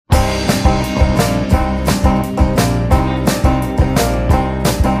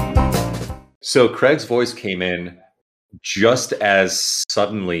So Craig's voice came in just as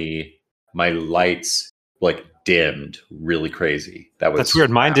suddenly my lights like dimmed really crazy. That's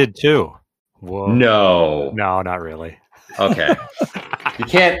weird. Mine did too. Whoa. No, not really. Okay. You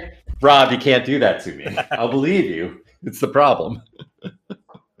can't, Rob, you can't do that to me. I'll believe you. It's the problem.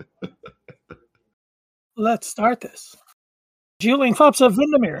 Let's start this. Dueling Fops of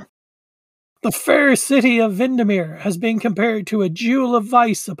Windermere. The fair city of Windermere has been compared to a jewel of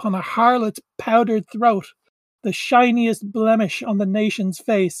vice upon a harlot's powdered throat, the shiniest blemish on the nation's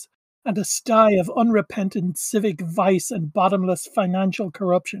face, and a sty of unrepentant civic vice and bottomless financial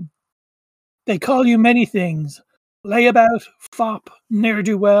corruption. They call you many things: layabout, fop,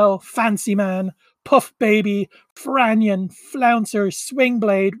 ne'er-do-well, fancy man, puff baby, Frannion, flouncer, swing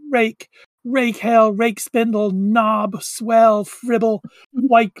blade, rake, rake hell, rake spindle, knob, swell, fribble,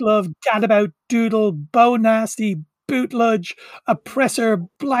 white glove, gadabout, doodle, bow nasty, bootludge, oppressor,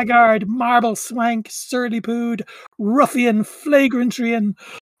 blackguard, marble swank, surlypood, ruffian, flagrantrian,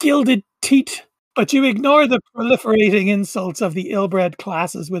 gilded teat. But you ignore the proliferating insults of the ill-bred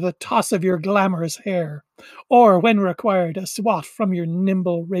classes with a toss of your glamorous hair, or, when required, a swat from your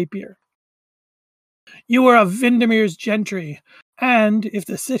nimble rapier. You are of Windermere's gentry, and, if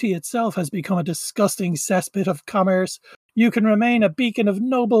the city itself has become a disgusting cesspit of commerce, you can remain a beacon of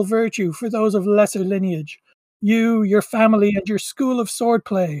noble virtue for those of lesser lineage. You, your family, and your school of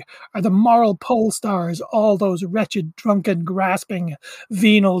swordplay are the moral pole stars all those wretched, drunken, grasping,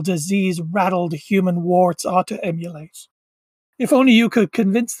 venal, disease-raddled human warts ought to emulate. If only you could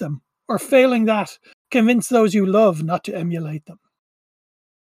convince them, or failing that, convince those you love not to emulate them.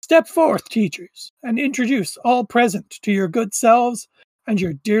 Step forth, teachers, and introduce all present to your good selves and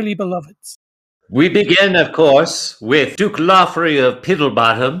your dearly beloveds. We begin, of course, with Duke Lawfrey of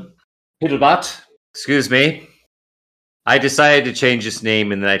Piddlebottom. Piddlebot, excuse me. I decided to change his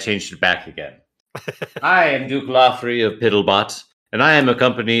name and then I changed it back again. I am Duke Lawfrey of Piddlebot, and I am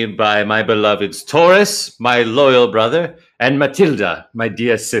accompanied by my beloveds Taurus, my loyal brother, and Matilda, my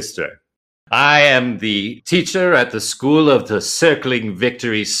dear sister. I am the teacher at the School of the Circling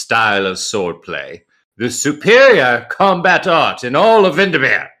Victory style of swordplay, the superior combat art in all of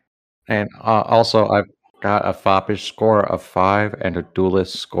Windermere. And also, I've got a foppish score of 5 and a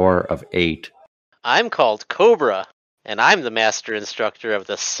duelist score of 8. I'm called Cobra, and I'm the master instructor of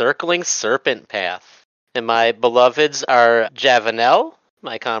the Circling Serpent Path. And my beloveds are Javanel,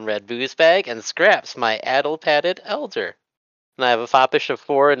 my comrade Boozebag, and Scraps, my addle-padded elder. And I have a foppish of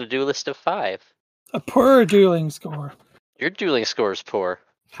 4 and a duelist of 5. A poor dueling score. Your dueling score is poor.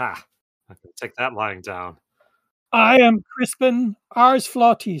 Ha! I can take that lying down. I am Crispin Ars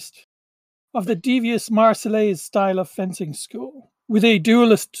Flautiste, of the devious Marseillaise style of fencing school, with a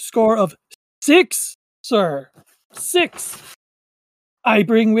duelist score of 6, sir. 6. I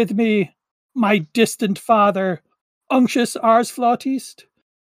bring with me my distant father, Unctious Ars Flautiste,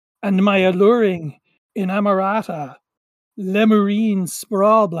 and my alluring inamorata, Lemurine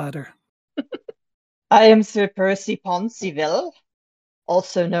Sprawlbladder. I am Sir Percy Ponceville,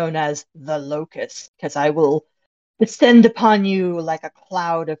 also known as the Locust, because I will descend upon you like a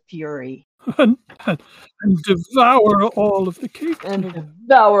cloud of fury. and devour all of the cake. And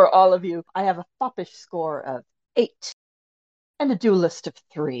devour all of you. I have a foppish score of 8 and a duelist of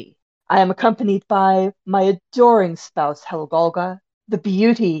 3. I am accompanied by my adoring spouse, Helgolga, the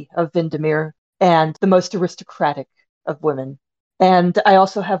beauty of Windermere, and the most aristocratic of women. And I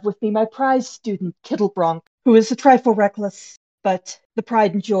also have with me my prize student, Kittlebronk, who is a trifle reckless, but the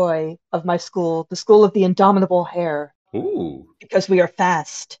pride and joy of my school, the school of the indomitable hare. Ooh. Because we are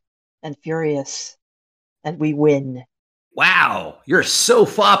fast and furious, and we win. Wow, you're so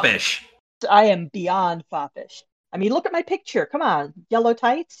foppish. I am beyond foppish. I mean, look at my picture. Come on. Yellow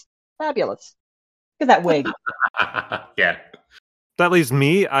tights. Fabulous. Look at that wig. Yeah. That leaves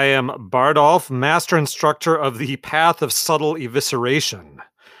me. I am Bardolph, master instructor of the Path of Subtle Evisceration.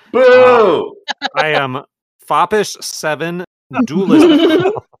 Boo! I am foppish 7,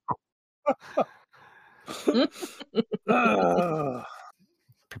 duelist.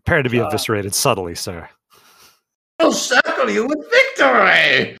 Prepare to be eviscerated subtly, sir. I'll circle you with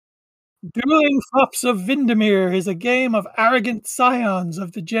victory! Dueling Fops of Windermere is a game of arrogant scions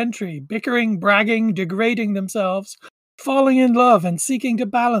of the gentry, bickering, bragging, degrading themselves, falling in love, and seeking to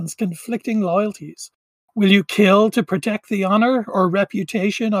balance conflicting loyalties. Will you kill to protect the honor or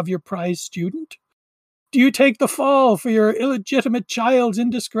reputation of your prize student? Do you take the fall for your illegitimate child's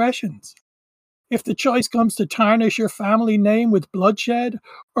indiscretions? If the choice comes to tarnish your family name with bloodshed,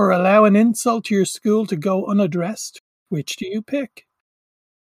 or allow an insult to your school to go unaddressed, which do you pick?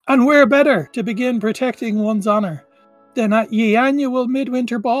 And where better to begin protecting one's honor than at ye annual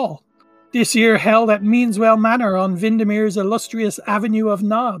midwinter ball, this year held at Meanswell Manor on Vindemir's illustrious Avenue of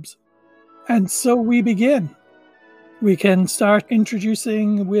Knobs. And so we begin. We can start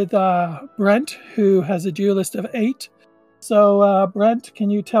introducing with Brent, who has a duelist of 8. So, Brent, can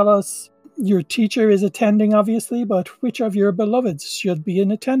you tell us, your teacher is attending, obviously, but which of your beloveds should be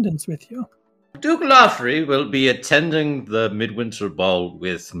in attendance with you? Duke Loffrey will be attending the Midwinter Ball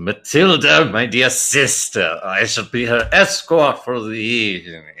with Matilda, my dear sister. I shall be her escort for the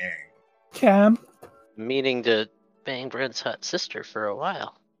evening. Cam? Meaning to bang Brent's hot sister for a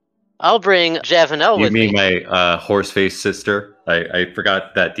while. I'll bring Javanel You with mean me. my horse-faced sister? I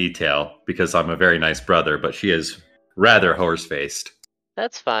forgot that detail because I'm a very nice brother, but she is rather horse-faced.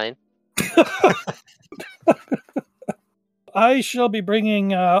 That's fine. I shall be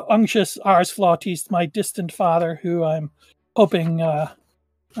bringing Unctious Ars Flautis, my distant father, who I'm hoping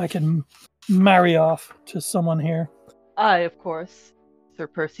I can marry off to someone here. I, of course, Sir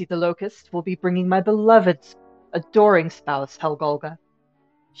Percy the Locust, will be bringing my beloved, adoring spouse, Helgolga.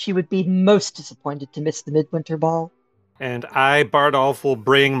 She would be most disappointed to miss the Midwinter Ball. And I, Bardolph, will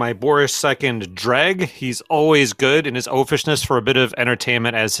bring my Boris II Dreg. He's always good in his oafishness for a bit of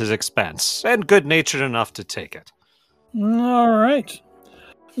entertainment as his expense, and good-natured enough to take it. All right.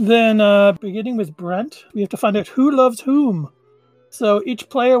 Then, beginning with Brent, we have to find out who loves whom. So each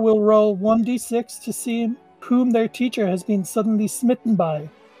player will roll 1d6 to see whom their teacher has been suddenly smitten by.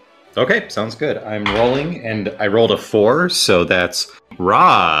 Okay, sounds good. I'm rolling, and I rolled a 4, so that's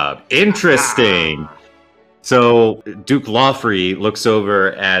Rob. Interesting. So Duke Loffrey looks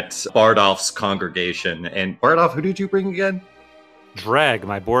over at Bardolph's congregation, and Bardolph, who did you bring again? Dreg,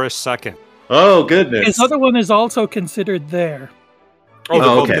 my Boris II. Oh, goodness. His other one is also considered there. Oh, they're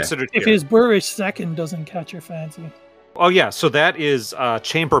both okay. considered If here. his boorish second doesn't catch your fancy. Oh, yeah, so that is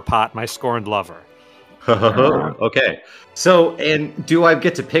Chamberpot, my scorned lover. Okay. So, and do I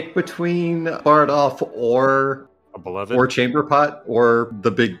get to pick between Bardolph or A beloved. Chamberpot or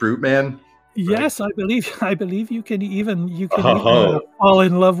the big brute man? Yes, I believe you can even Oh. fall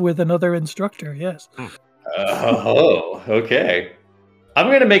in love with another instructor. Yes. Oh, okay. I'm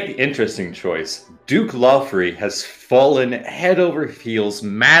going to make the interesting choice. Duke Loffrey has fallen head over heels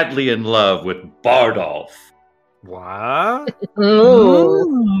madly in love with Bardolph. What?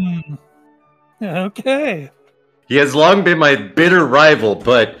 Mm. Okay. He has long been my bitter rival,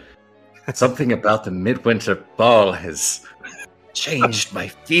 but something about the Midwinter Ball has changed my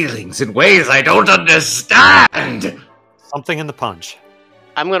feelings in ways I don't understand. Something in the punch.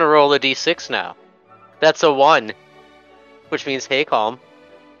 I'm gonna roll a d6 now. That's a 1, which means hey, calm.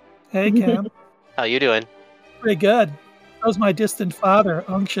 Hey, Cam. How you doing? Pretty good. That was my distant father,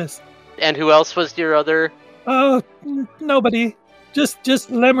 Unctious. And who else was your other? Oh, nobody. Just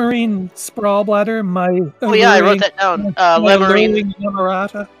Lemarine Sprawlbladder, my Oh yeah, I wrote that down. Lemarine.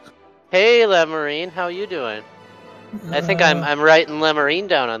 Lemarata. Hey, Lemarine, how you doing? I think I'm writing Lemarine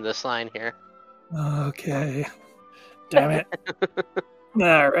down on this line here. Okay. Damn it.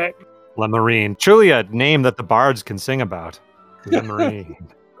 All right. Lemarine. Truly a name that the bards can sing about. Lemarine.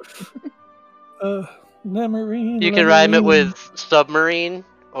 Lemarine. You can rhyme it with submarine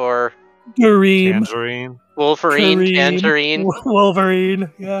or Gareem. Tangerine. Wolverine, Kareem, Tangerine. Wolverine.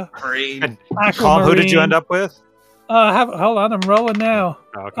 Yeah. And Calm, who did you end up with? Hold on, I'm rolling now.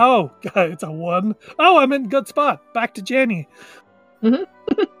 Oh, okay. Oh, God, it's a 1. Oh, I'm in good spot. Back to Jenny. Mhm.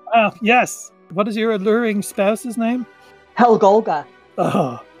 Yes. What is your alluring spouse's name? Helgolga.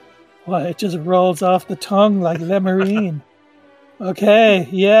 Oh, well, it just rolls off the tongue like Lemarine. Okay,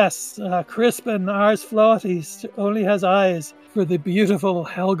 yes. Crispin Ars Flautis only has eyes for the beautiful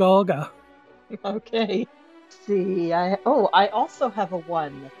Helgolga. Okay. Let's see, I also have a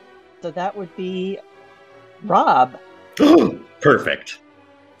 1. So that would be Rob. Perfect.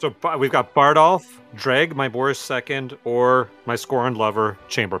 So we've got Bardolph, Dreg, my Boris II, or my scorned lover,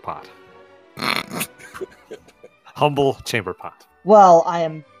 Chamberpot. Humble Chamberpot. Well, I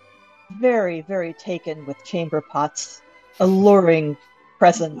am very, very taken with Chamberpot's alluring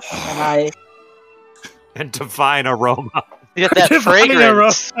presence, and And divine aroma. You get that Divine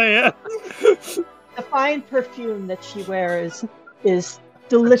fragrance. aroma, yeah. the fine perfume that she wears is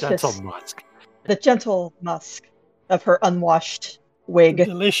delicious. Gentle musk. The gentle musk of her unwashed wig.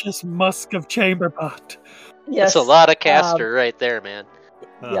 Delicious musk of Chamberpot. Yes. That's a lot of caster right there, man.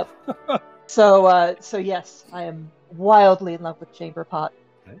 Yep. So yes, I am wildly in love with Chamberpot.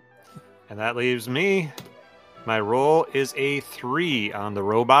 And that leaves me. My roll is a 3 on the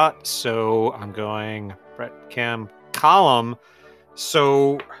robot, so I'm going Brett, Cam, Column.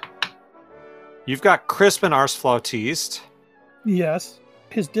 So you've got Crispin Ars Flautiste. Yes.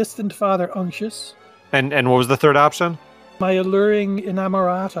 His distant father, Unctious. And what was the third option? My alluring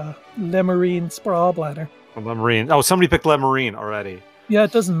inamorata, Lemarine Sprawlbladder. Lemarine. Oh, somebody picked Lemarine already. Yeah,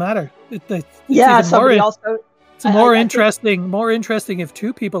 it doesn't matter. It's Yeah, even somebody more, also. it's more interesting if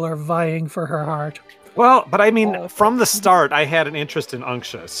two people are vying for her heart. Well, but I mean, Oh. from the start, I had an interest in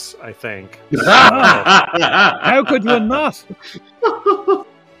Unctious, I think. How could you not?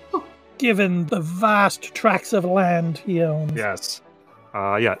 Given the vast tracts of land he owns. Yes.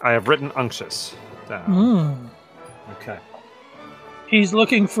 Yeah, I have written Unctious down. Mm. Okay. He's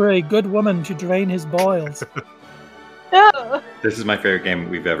looking for a good woman to drain his boils. This is my favorite game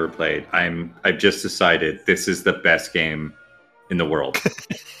we've ever played. I've just decided this is the best game in the world.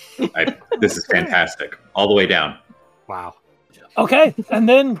 This is fantastic. All the way down. Wow. Okay, and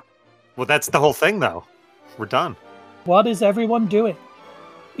then Well, that's the whole thing, though. We're done. what is everyone doing?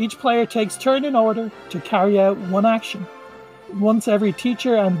 Each player takes turn in order to carry out one action. Once every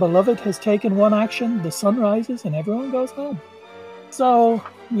teacher and beloved has taken one action, the sun rises and everyone goes home. So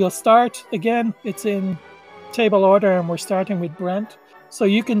we'll start again. It's in table order, and we're starting with Brent. So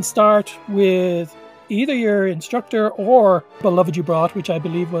you can start with either your instructor or beloved you brought, which I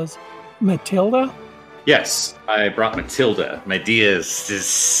believe was Matilda. Yes, I brought Matilda, my dear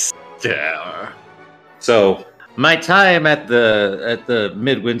sister. So my time at the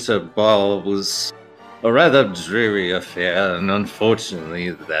midwinter ball was a rather dreary affair, and unfortunately,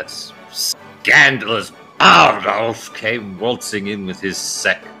 that scandalous Bardolph came waltzing in with his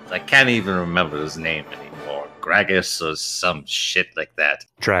second. I can't even remember his name anymore. Gragus or some shit like that.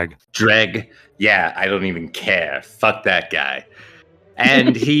 Drag. Dreg. Yeah, I don't even care. Fuck that guy.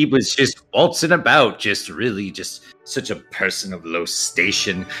 And he was just waltzing about, just such a person of low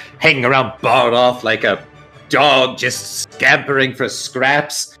station, hanging around Bardolph like a dog, just scampering for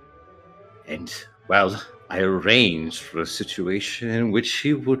scraps. And, well, I arranged for a situation in which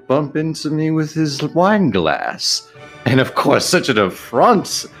he would bump into me with his wine glass. And of course, such an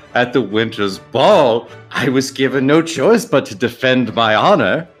affront at the winter's ball, I was given no choice but to defend my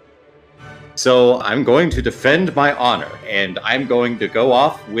honor. So I'm going to defend my honor, and I'm going to go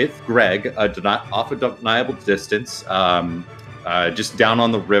off with Greg, off a deniable distance, just down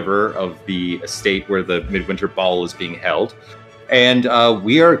on the river of the estate where the midwinter ball is being held. And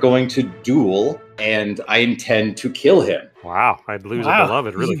we are going to duel, and I intend to kill him. Wow, I'd lose Wow. a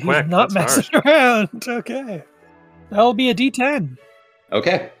beloved really He's quick. not That's messing harsh. around. Okay. That'll be a D10.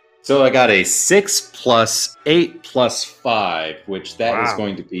 Okay. So I got a 6 plus 8 plus 5, which that is Wow.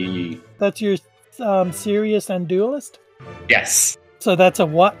 going to be... That's your serious and duelist? Yes. So that's a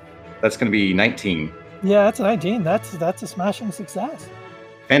what? That's going to be 19. Yeah, that's 19. That's a smashing success.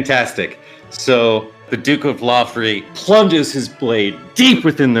 Fantastic. So the Duke of Lawfrey plunges his blade deep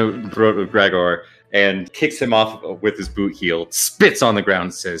within the throat of Gregor and kicks him off with his boot heel, spits on the ground,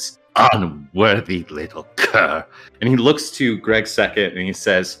 and says, "Unworthy little cur." And he looks to Greg second and he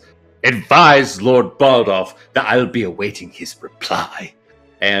says, "Advise Lord Baldolph that I'll be awaiting his reply."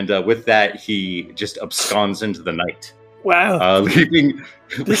 And with that, he just absconds into the night, Wow. leaving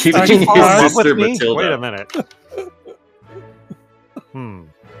This his started falling in love with sister me? Matilda. Wait a minute.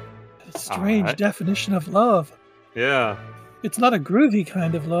 Strange alright. definition of love. Yeah. It's not a groovy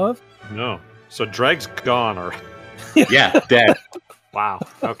kind of love. No. So Dreg's gone, or Yeah, dead. wow.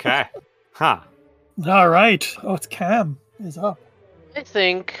 Okay. Huh. All right. Oh, it's Cam is up. I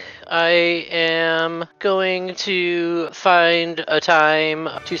think I am going to find a time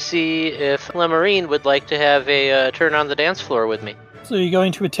to see if Lemarine would like to have a turn on the dance floor with me. So you're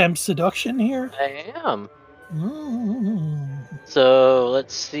going to attempt seduction here? I am. Mm. So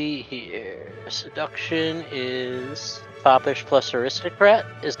let's see here. Seduction is foppish plus aristocrat.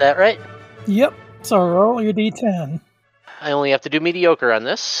 Is that right? Yep. So roll your D10. I only have to do mediocre on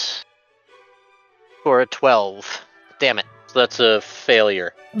this. For a 12. Damn it. So that's a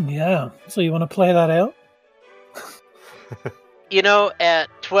failure. Yeah. So you want to play that out? You know, at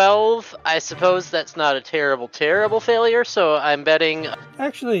 12, I suppose that's not a terrible failure, so I'm betting...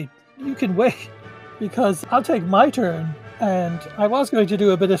 Actually, you can wait, because I'll take my turn, and I was going to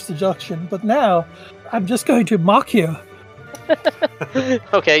do a bit of seduction, but now I'm just going to mock you.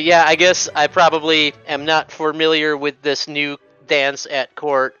 Okay, yeah, I guess I probably am not familiar with this new dance at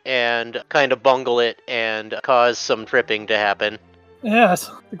court and kind of bungle it and cause some tripping to happen. Yes,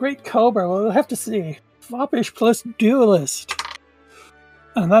 the Great Cobra. Well, we'll have to see. Foppish plus Duelist.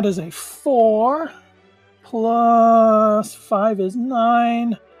 And that is a 4. Plus 5 is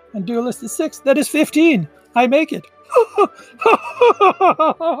 9. And Duelist is 6. That is 15. I make it.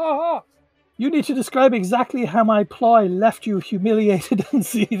 You need to describe exactly how my ploy left you humiliated and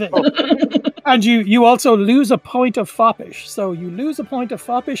seething. And you also lose a point of foppish. So you lose a point of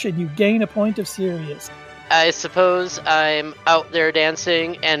foppish and you gain a point of serious. I suppose I'm out there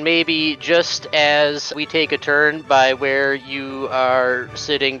dancing, and maybe just as we take a turn by where you are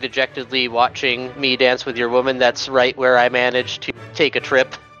sitting dejectedly watching me dance with your woman, that's right where I managed to take a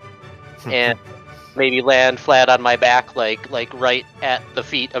trip and maybe land flat on my back, like right at the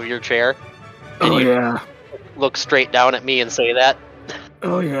feet of your chair. And you look straight down at me and say that.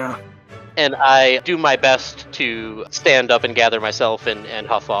 Oh, yeah. And I do my best to stand up and gather myself and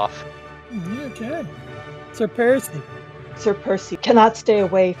huff off. Okay. Sir Percy. Sir Percy cannot stay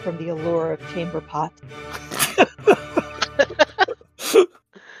away from the allure of Chamber Pot.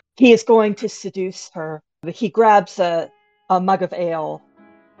 He is going to seduce her. He grabs a mug of ale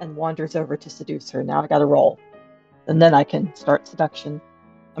and wanders over to seduce her. Now I gotta roll. And then I can start seduction.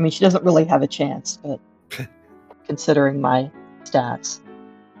 I mean, she doesn't really have a chance, but considering my stats.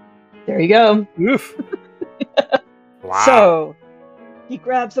 There you go. Oof. Wow. So, he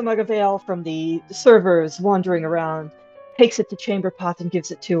grabs a mug of ale from the servers wandering around, takes it to Chamber Pot and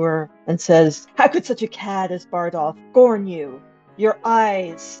gives it to her, and says, "How could such a cad as Bardolph scorn you? Your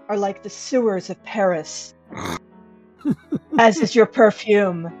eyes are like the sewers of Paris, as is your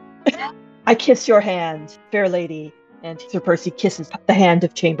perfume. I kiss your hand, fair lady." And Sir Percy kisses the hand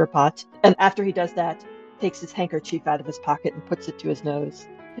of Chamber Pot, and after he does that, takes his handkerchief out of his pocket and puts it to his nose.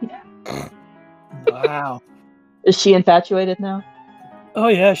 Wow. Is she infatuated now? Oh,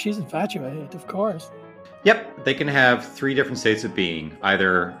 yeah, she's infatuated, of course. Yep, they can have 3 different states of being,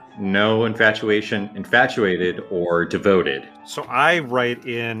 either no infatuation, infatuated, or devoted. So I write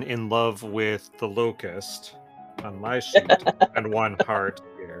in love with the locust on my sheet and 1 heart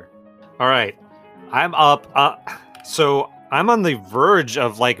here. All right, I'm up. So I'm on the verge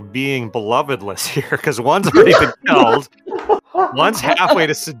of like being belovedless here because one's already been killed, one's halfway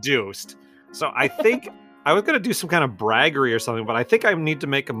to seduced. So I think I was going to do some kind of braggery or something, but I think I need to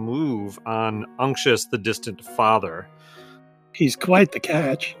make a move on Unctious, the distant father. He's quite the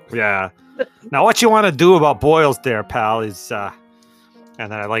catch. Yeah. Now, what you want to do about Boyles there, pal, is... and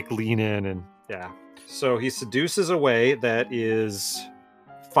then I, like, lean in and... Yeah. So he seduces a way that is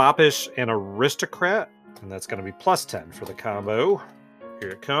foppish and aristocrat, and that's going to be plus 10 for the combo.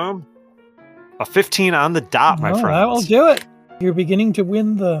 Here it comes. A 15 on the dot, my friend. I will do it. You're beginning to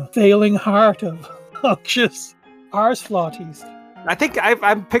win the failing heart of Unctious Arsflaughtes. I think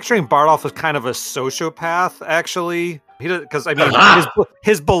I'm picturing Bardolph as kind of a sociopath, actually. Because, I mean,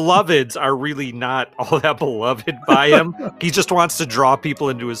 his beloveds are really not all that beloved by him. He just wants to draw people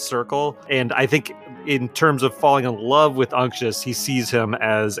into his circle. And I think in terms of falling in love with Unctious, he sees him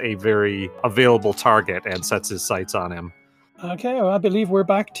as a very available target and sets his sights on him. Okay, well, I believe we're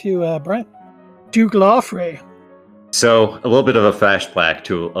back to Brent. Duke Lawfrey. So a little bit of a flashback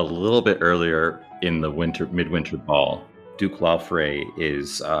to a little bit earlier in the midwinter ball. Duke Lawfrey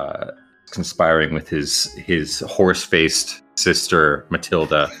is conspiring with his horse-faced sister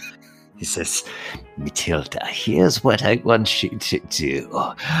Matilda. He says, "Matilda, here's what I want you to do.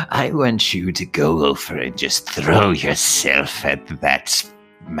 I want you to go over and just throw yourself at that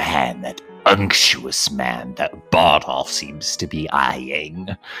man, that unctuous man that Bardolph seems to be eyeing."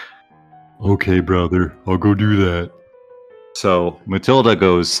 Okay, brother, I'll go do that. So Matilda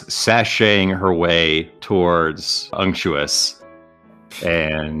goes sashaying her way towards Unctuous,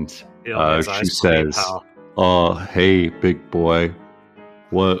 and she says, "Hey, big boy,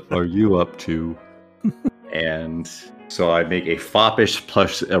 what are you up to?" And so I make a foppish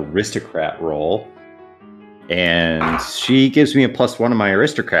plus aristocrat roll, and she gives me a +1 on my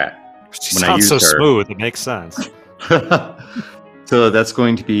aristocrat. She sounds so smooth, it makes sense. So that's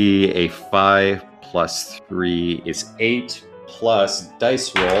going to be a 5 plus 3 is 8 plus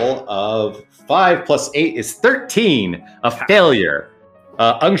dice roll of 5 plus 8 is 13. A failure.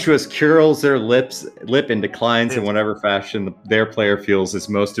 Unctuous curls their lip and declines in whatever fashion their player feels is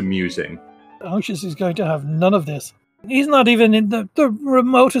most amusing. Unctious is going to have none of this. He's not even in the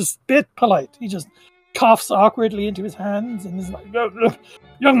remotest bit polite. He just coughs awkwardly into his hands and is like,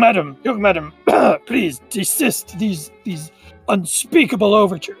 young madam, please desist these unspeakable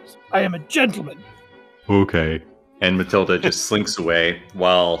overtures. I am a gentleman." Okay. And Matilda just slinks away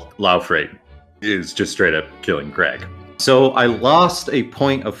while Lawfrey is just straight up killing Greg. So I lost a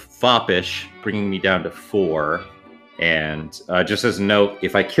point of foppish, bringing me down to 4. And just as a note,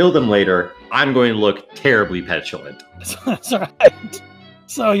 if I kill them later, I'm going to look terribly petulant. That's all right.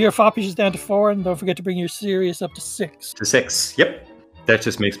 So your foppish is down to 4, and don't forget to bring your serious up to 6. To 6, yep. That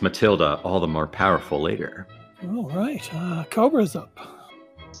just makes Matilda all the more powerful later. All right, Cobra's up.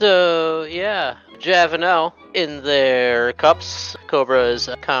 So, yeah, Javanel, in their cups, Cobra's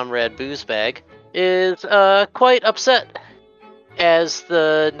comrade Boozebag, is quite upset. as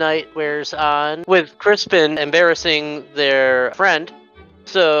the night wears on, with Crispin embarrassing their friend.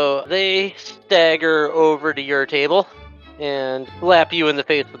 So they stagger over to your table and slap you in the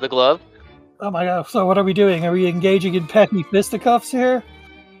face with the glove. Oh my god, so what are we doing? Are we engaging in petty fisticuffs here?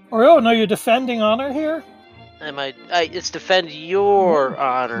 Or, oh no, you're defending honor here? It's defend your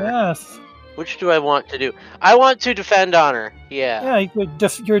honor. Yes. Which do I want to do? I want to defend honor. Yeah. Yeah,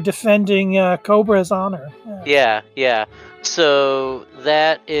 you're defending Cobra's honor. Yeah. So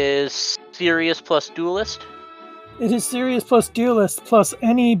that is serious plus duelist? It is serious plus duelist plus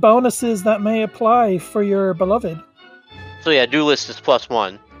any bonuses that may apply for your beloved. So yeah, duelist is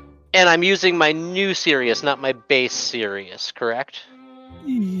 +1. And I'm using my new serious, not my base serious, correct?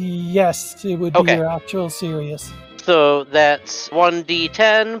 Yes, it would be your actual serious. So that's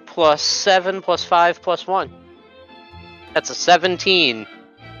 1d10 plus 7 plus 5 plus 1. That's a 17.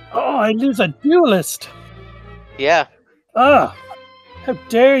 Oh, I lose a duelist. Yeah. Ah, how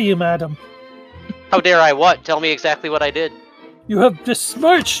dare you, madam. How dare I what? Tell me exactly what I did. You have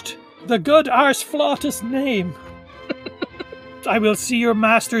besmirched the good Ars Flautus name. I will see your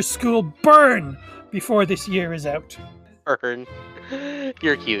master's school burn before this year is out. Burn.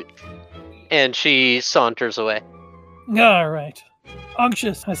 You're cute. And she saunters away. All right.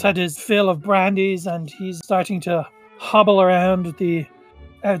 Unctious has had his fill of brandies and he's starting to hobble around the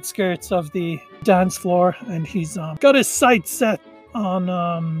outskirts of the dance floor, and he's got his sights set on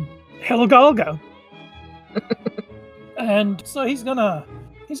Helgolga. And so he's gonna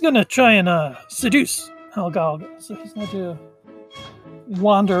try and seduce Helgolga. So he's going to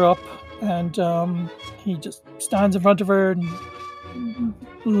wander up, and he just stands in front of her and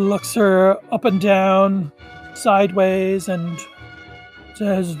looks her up and down, sideways, and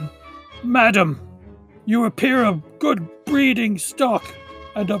says, "Madam, you appear of good breeding stock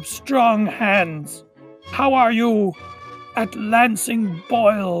and of strong hands. How are you at lancing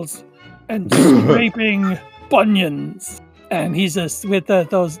boils and scraping bunions?" And he's just, with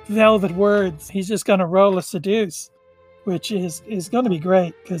those velvet words, he's just going to roll a seduce, which is going to be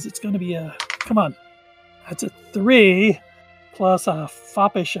great, because it's going to be come on, that's a 3 plus a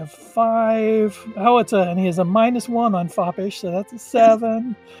foppish of 5. Oh, and he has a -1 on foppish, so that's a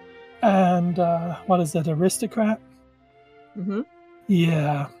 7. And what is it, aristocrat? Mm-hmm.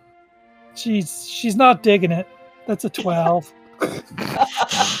 Yeah, she's not digging it. That's a 12.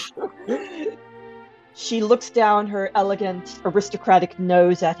 She looks down her elegant aristocratic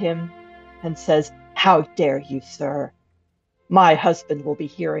nose at him and says, "How dare you, sir? My husband will be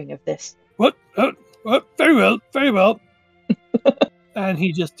hearing of this." What? Very well, very well. And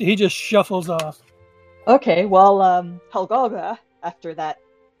he just shuffles off. Okay, well, Helgolga, after that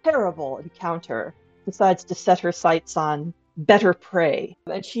terrible encounter, decides to set her sights on better prey.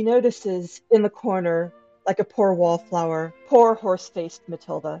 And she notices in the corner, like a poor wallflower, poor horse-faced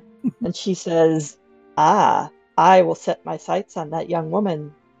Matilda. And she says, I will set my sights on that young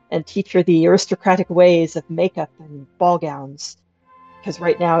woman and teach her the aristocratic ways of makeup and ball gowns. Because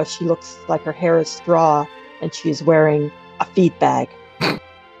right now she looks like her hair is straw and she's wearing a feed bag.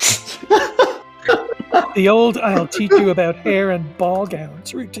 The old "I'll teach you about hair and ball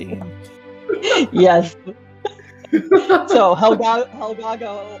gowns" routine. Yes. So Helgolga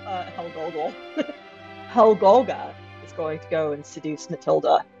is going to go and seduce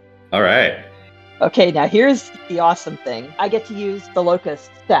Matilda. All right. Okay, now here's the awesome thing. I get to use the locust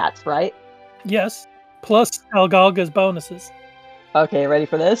stats, right? Yes, plus Helgolga's bonuses. Okay, ready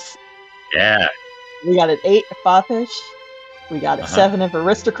for this? Yeah. We got an 8 of foppish. We got a 7 of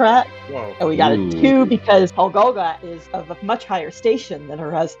aristocrat. Whoa. And we got a 2 because Helgolga is of a much higher station than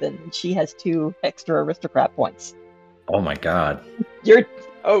her husband. And she has 2 extra aristocrat points. Oh my God. You're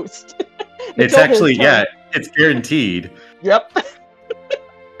toast. It's actually, it's guaranteed. Yep.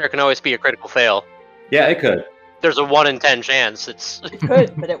 There can always be a critical fail. Yeah, it could. There's a 1 in 10 chance. It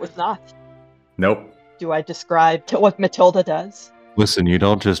could, but it was not. Nope. Do I describe what Matilda does? Listen, you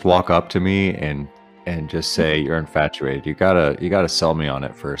don't just walk up to me and just say you're infatuated. You gotta sell me on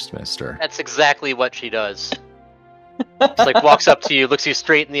it first, mister. That's exactly what she does. Just like walks up to you, looks you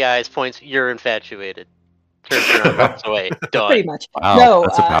straight in the eyes, points, "You're infatuated." Turns around, walks away. Done. Pretty much. Wow, No,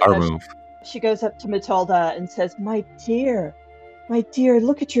 that's a power move. She goes up to Matilda and says, my dear,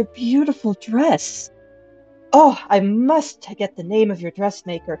 look at your beautiful dress. Oh, I must get the name of your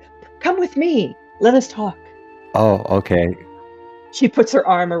dressmaker. Come with me. Let us talk." Oh, okay. She puts her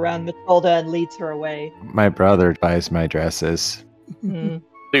arm around Matilda and leads her away. My brother buys my dresses. Mm.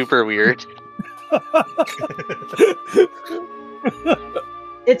 Super weird.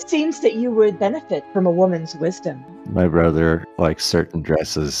 It seems that you would benefit from a woman's wisdom. My brother likes certain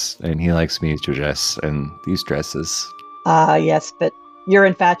dresses, and he likes me to dress in these dresses. Yes, but you're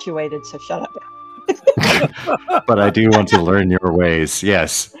infatuated, so shut up. But I do want to learn your ways.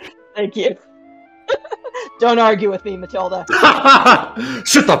 Yes. Thank you. Don't argue with me, Matilda.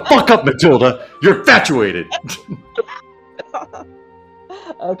 Shut the fuck up, Matilda. You're infatuated.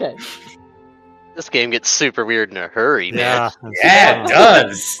 Okay. This game gets super weird in a hurry, man. Yeah, it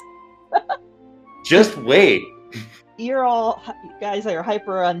does. Just wait. You guys are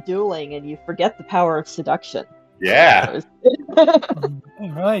hyper on dueling, and you forget the power of seduction. Yeah.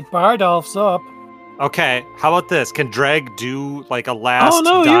 All right, Bardolph's up. Okay, how about this? Can Dreg do like a last Oh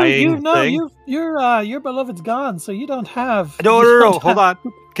no, dying thing? your beloved's gone, so you don't have. No, hold on.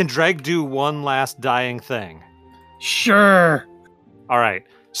 Can Dreg do one last dying thing? Sure. All right.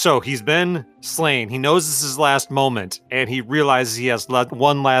 So he's been slain. He knows this is his last moment, and he realizes he has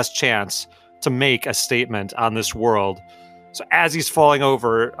one last chance to make a statement on this world. So as he's falling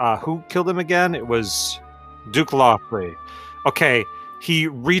over, who killed him again? It was Duke Lawfrey. Okay, he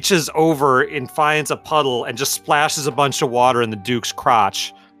reaches over and finds a puddle and just splashes a bunch of water in the Duke's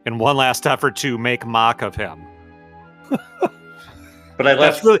crotch in one last effort to make mock of him. But I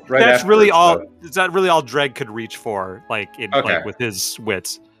left. That's really all. Is that really all Dreg could reach for? Like with his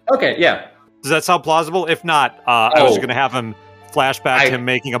wits. Okay, yeah. Does that sound plausible? If not, I was going to have him flashback to him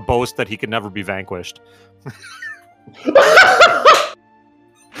making a boast that he could never be vanquished.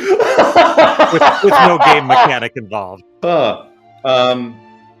 with no game mechanic involved. I'm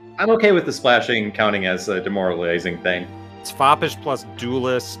okay with the splashing counting as a demoralizing thing. It's foppish plus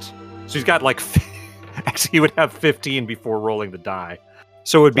duelist. So he's got like... Actually, he would have 15 before rolling the die.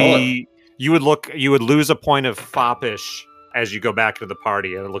 So it would be... You would lose a point of foppish as you go back to the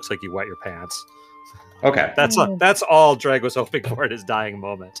party, and it looks like you wet your pants. Okay. That's all Dreg was hoping for at his dying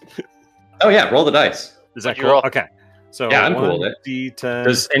moment. Oh yeah, roll the dice. Is that cool? Okay. So yeah, I'm cool with it. D10.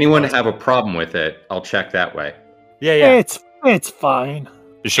 Does anyone have a problem with it? I'll check that way. Yeah. It's fine.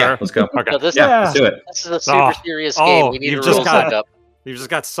 You sure? Yeah, let's go. Okay. So Let's do it. This is a super serious game. We need to roll up. You've just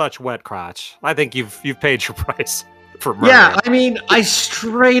got such wet crotch. I think you've paid your price for murder. Yeah, I mean, I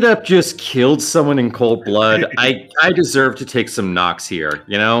straight up just killed someone in cold blood. I deserve to take some knocks here,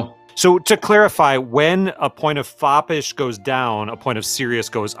 you know? So to clarify, when a point of foppish goes down, a point of serious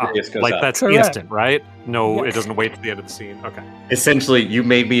goes up. That's Correct. instant, right? No, Yes. It doesn't wait to the end of the scene. Okay. Essentially, you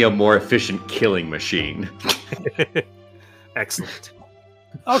made me a more efficient killing machine. Excellent.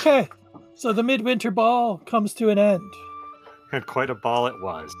 Okay, so the midwinter ball comes to an end. And quite a ball it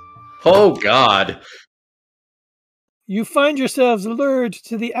was. Oh, God. You find yourselves lured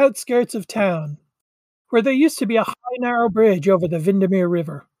to the outskirts of town, where there used to be a high, narrow bridge over the Windermere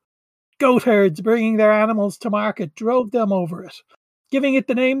River. Goatherds bringing their animals to market drove them over it, giving it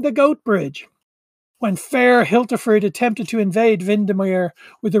the name the Goat Bridge. When fair Hilterford attempted to invade Windermere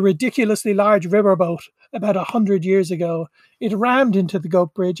with a ridiculously large riverboat about 100 years ago, it rammed into the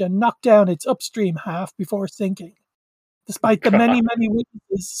Goat Bridge and knocked down its upstream half before sinking. Despite the many, many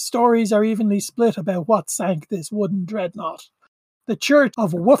witnesses, stories are evenly split about what sank this wooden dreadnought. The Church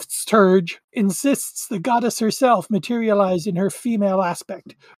of Wuftsturge insists the goddess herself materialized in her female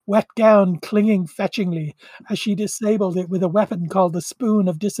aspect, wet gown clinging fetchingly as she disabled it with a weapon called the Spoon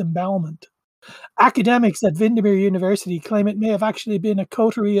of Disembowelment. Academics at Windermere University claim it may have actually been a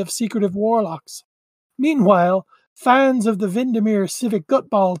coterie of secretive warlocks. Meanwhile, fans of the Windermere Civic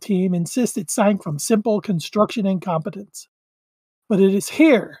Gutball team insist it sank from simple construction incompetence. But it is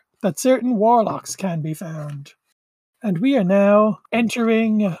here that certain warlocks can be found. And we are now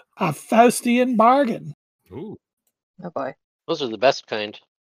entering a Faustian bargain. Ooh. Oh boy. Those are the best kind.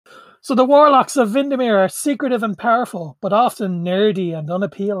 So the warlocks of Windermere are secretive and powerful, but often nerdy and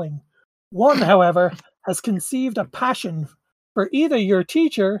unappealing. One, however, has conceived a passion for either your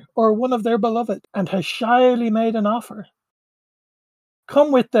teacher or one of their beloved, and has shyly made an offer.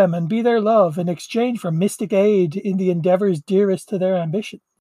 Come with them and be their love in exchange for mystic aid in the endeavors dearest to their ambition.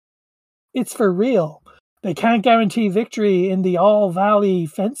 It's for real. They can't guarantee victory in the All-Valley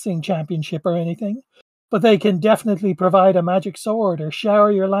Fencing Championship or anything, but they can definitely provide a magic sword or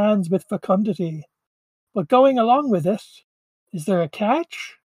shower your lands with fecundity. But going along with it, is there a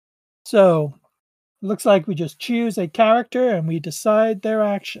catch? So, it looks like we just choose a character and we decide their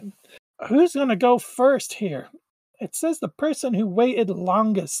action. Who's going to go first here? It says the person who waited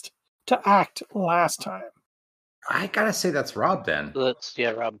longest to act last time. I gotta say that's Rob then. Rob.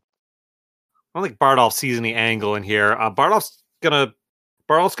 I don't think Bardolph sees any angle in here. Bardolph's gonna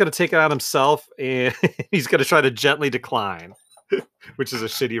take it on himself, and he's gonna try to gently decline, which is a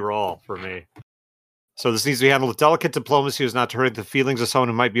shitty roll for me. So this needs to be handled with delicate diplomacy, as not to hurt the feelings of someone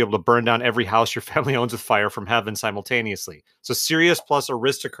who might be able to burn down every house your family owns with fire from heaven simultaneously. So serious plus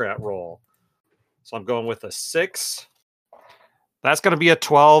aristocrat roll. So I'm going with a 6 That's going to be a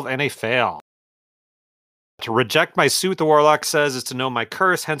 12 and a fail. To reject my suit, the warlock says, is to know my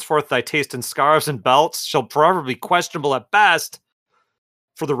curse. Henceforth, thy taste in scarves and belts shall forever be questionable at best.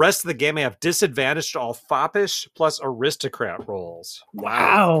 For the rest of the game, I have disadvantage to all foppish plus aristocrat rolls.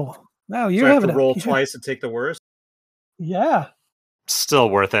 Wow. Wow, you So I have have to it. roll twice and take the worst? Yeah.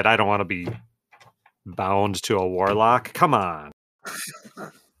 Still worth it. I don't want to be bound to a warlock. Come on.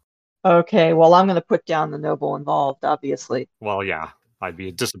 Okay, well, I'm going to put down the noble involved, obviously. Well, yeah. I'd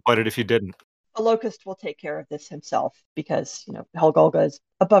be disappointed if you didn't. The Locust will take care of this himself because, Helgolga is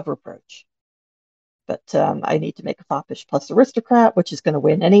above reproach. But I need to make a foppish plus aristocrat, which is going to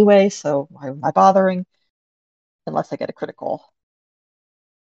win anyway, so why am I bothering? Unless I get a critical.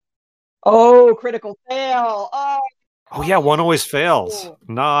 Oh, critical fail! Oh, yeah, one always fails.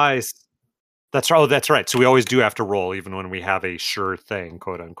 Nice. That's right. So we always do have to roll, even when we have a sure thing,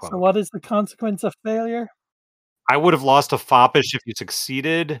 quote unquote. So what is the consequence of failure? I would have lost a foppish if you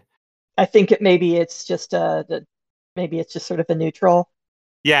succeeded. I think maybe it's just sort of a neutral.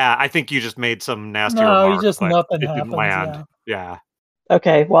 Yeah, I think you just made some nasty No, remark, just but nothing it didn't happens. land. Yeah.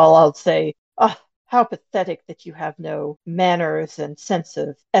 Okay, well, I'll say, how pathetic that you have no manners and sense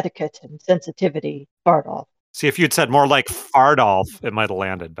of etiquette and sensitivity, Bardolph. See, if you'd said more like Fardolf, it might have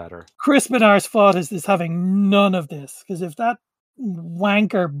landed better. Crispinar's fault is this having none of this, because if that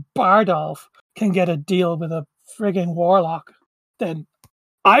wanker Bardolph can get a deal with a frigging warlock, then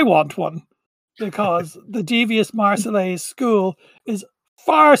I want one, because the devious Marseillais school is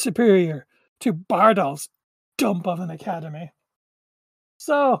far superior to Bardolph's dump of an academy.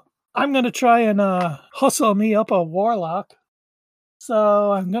 So I'm going to try and hustle me up a warlock.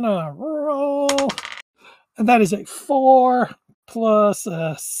 So I'm going to roll, and that is a 4 plus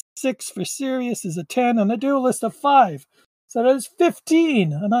a 6 for Sirius is a 10, and a duelist of 5. So that is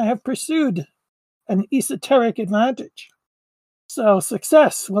 15, and I have pursued an esoteric advantage. So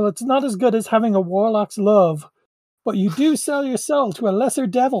success. Well, it's not as good as having a warlock's love, but you do sell your soul to a lesser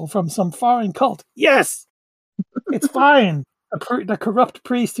devil from some foreign cult. Yes! It's fine. The corrupt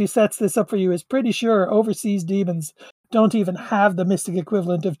priest who sets this up for you is pretty sure overseas demons don't even have the mystic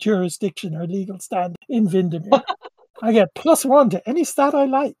equivalent of jurisdiction or legal stand in Vindemir. I get +1 to any stat I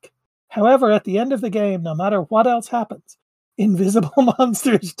like. However, at the end of the game, no matter what else happens, invisible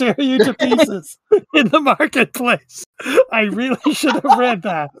monsters tear you to pieces in the marketplace. I really should have read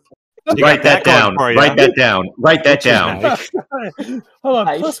that. Write that down. Write that down. Write that down. Hold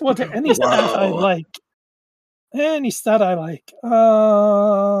on. +1 to any stat I like. Any stat I like.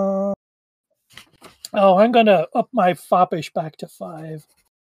 I'm going to up my foppish back to 5.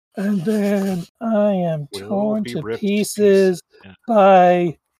 And then I am torn to pieces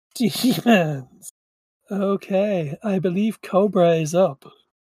by demons. Okay, I believe Cobra is up.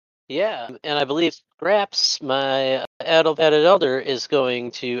 Yeah, and I believe Scraps, my added elder, is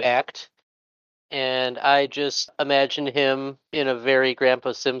going to act. And I just imagine him in a very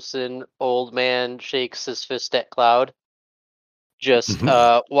Grandpa Simpson old man shakes his fist at Cloud. Just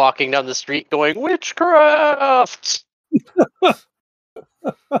walking down the street going, witchcraft!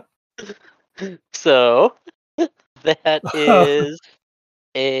 So, that is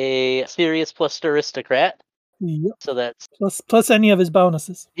a Sirius plus aristocrat. Yep. So that's plus any of his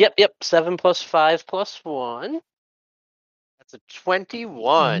bonuses. Yep. 7 plus 5 plus 1. That's a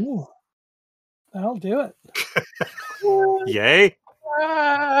 21. Ooh. I'll do it. Yay!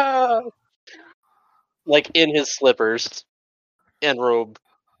 Like in his slippers and robe,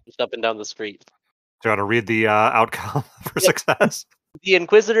 just up and down the street. Do you want to read the outcome for success? The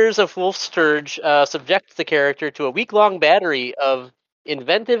Inquisitors of Wolfsturge subject the character to a week-long battery of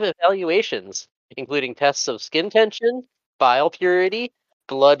inventive evaluations, including tests of skin tension, bile purity,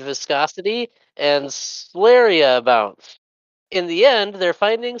 blood viscosity, and scleria bounce. In the end, their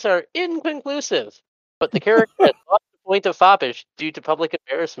findings are inconclusive, but the character has lost the point of foppish due to public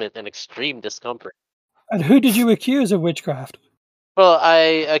embarrassment and extreme discomfort. And who did you accuse of witchcraft? Well,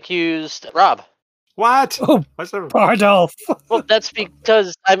 I accused Rob. What? Oh, Bardolph. Well, that's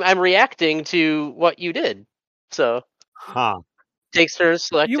because I'm reacting to what you did. So, takes turns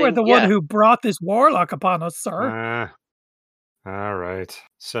selecting. You were the one who brought this warlock upon us, sir. All right.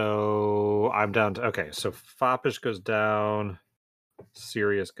 So I'm down to... Okay, so foppish goes down.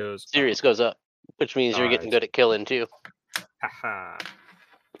 Sirius goes up, which means you're getting good at killing, too.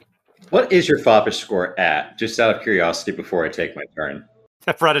 What is your foppish score at? Just out of curiosity before I take my turn.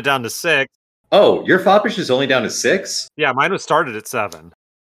 I brought it down to 6. Oh, your foppish is only down to 6? Yeah, mine was started at 7.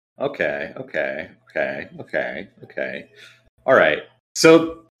 Okay. All right.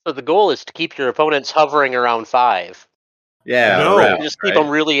 So the goal is to keep your opponents hovering around 5. Yeah, No. around, Just keep right? them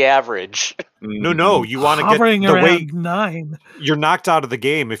really average. No, you want to get Hovering the way around 9. you're knocked out of the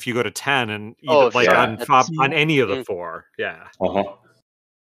game if you go to 10 and Oh, either, like sure. on That's- on any of the Mm. 4. Yeah. Uh-huh.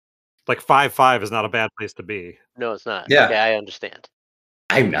 Like 5-5 is not a bad place to be. No, it's not. Yeah. Okay, I understand.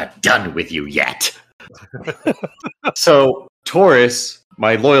 I'm not done with you yet. So, Taurus,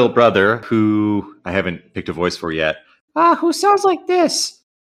 my loyal brother, who I haven't picked a voice for yet, Who sounds like this.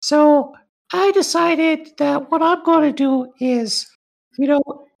 So I decided that what I'm going to do is,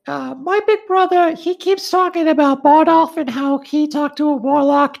 my big brother, he keeps talking about Bardolph and how he talked to a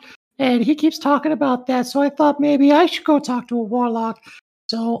warlock, and he keeps talking about that. So I thought maybe I should go talk to a warlock.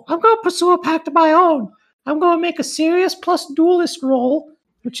 So I'm going to pursue a pact of my own. I'm going to make a serious plus duelist roll,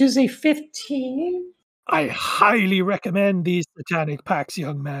 which is a 15. I highly recommend these satanic packs,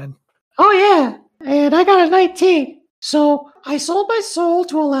 young man. Oh, yeah. And I got a 19. So I sold my soul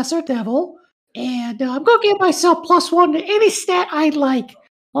to a lesser devil, and I'm going to give myself +1 to any stat I'd like.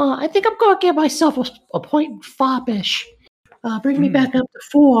 I think I'm going to give myself a point in foppish. Bring me back up to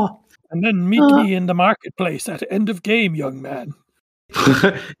 4. And then meet me in the marketplace at end of game, young man.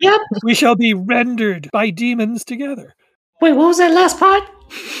 Yep. We shall be rendered by demons together. Wait, what was that last part?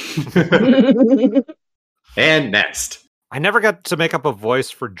 and next. I never got to make up a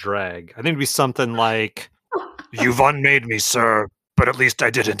voice for Drag. I think it'd be something like, "You've unmade me, sir, but at least I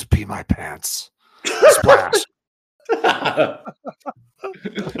didn't pee my pants." Splash.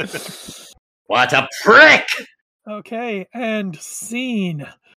 What a prick! Okay, and scene.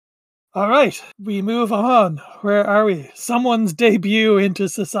 All right, we move on. Where are we? Someone's debut into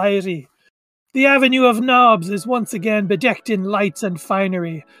society. The Avenue of Knobs is once again bedecked in lights and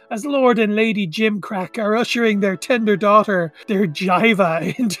finery, as Lord and Lady Jimcrack are ushering their tender daughter, their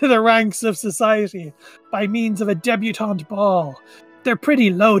Jiva, into the ranks of society by means of a debutante ball. They're pretty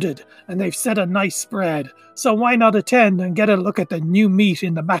loaded, and they've set a nice spread, so why not attend and get a look at the new meat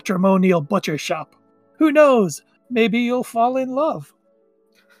in the matrimonial butcher shop? Who knows? Maybe you'll fall in love.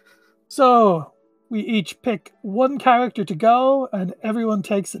 So, we each pick one character to go, and everyone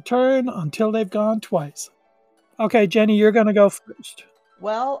takes a turn until they've gone twice. Okay, Jenny, you're going to go first.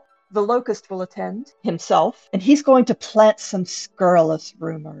 Well, the Locust will attend himself, and he's going to plant some scurrilous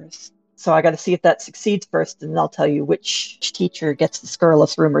rumors. So I got to see if that succeeds first, and I'll tell you which teacher gets the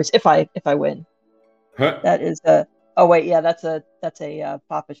scurrilous rumors if I win. Huh? That is a. Oh wait, yeah, that's a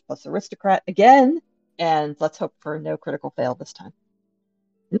foppish plus aristocrat again, and let's hope for no critical fail this time.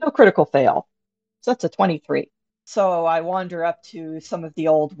 No critical fail. So that's a 23. So I wander up to some of the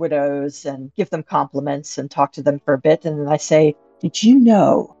old widows and give them compliments and talk to them for a bit, and then I say, "Did you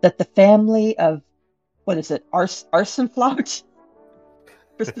know that the family of what is it, Arsenflaut?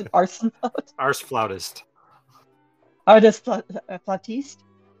 Kristen Arsenflaut? Ars flautist. Ardus Flautiste?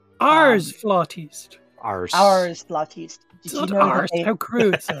 Ars Flautiste. Ars. Ars Flautiste. Did It's you not know Ars. that How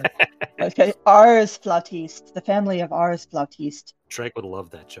crude, sir. Okay, Ars Flautiste, the family of Ars Flautiste, Drake would love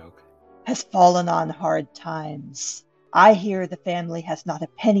that joke. has fallen on hard times. I hear the family has not a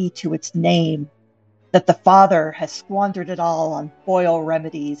penny to its name, that the father has squandered it all on boil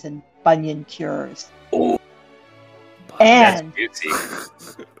remedies and bunion cures, and That's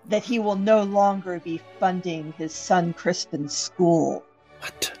juicy. that he will no longer be funding his son Crispin's school.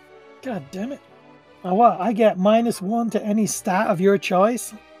 What? God damn it. Oh, what? I get -1 to any stat of your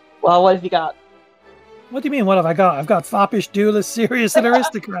choice? Well, what have you got? What do you mean, what have I got? I've got foppish, duelist, serious, and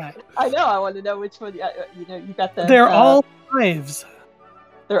aristocrat. I know, I want to know which one, you got the... They're all 5s.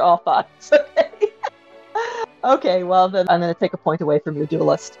 They're all 5s, okay. Okay, well then I'm going to take a point away from your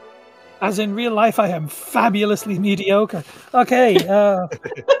duelist. As in real life, I am fabulously mediocre. Okay,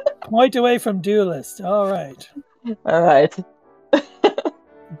 point away from duelist. All right. All right.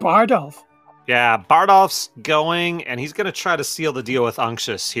 Bardolph. Yeah, Bardolph's going, and he's going to try to seal the deal with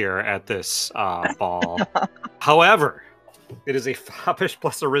Unctious here at this ball. However, it is a foppish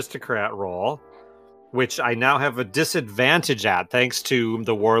plus aristocrat roll, which I now have a disadvantage at, thanks to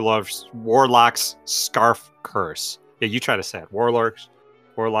the Warlock's Scarf Curse. Yeah, you try to say it.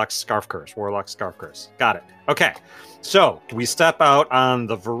 Warlock's Scarf Curse. Warlock's Scarf Curse. Got it. Okay, so we step out on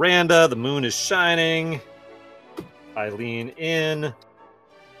the veranda. The moon is shining. I lean in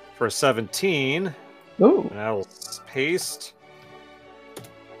for a 17. Ooh. And I will paste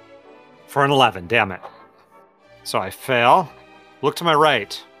for an 11. Damn it. So I fail. Look to my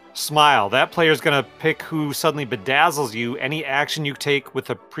right. Smile. That player's going to pick who suddenly bedazzles you. Any action you take with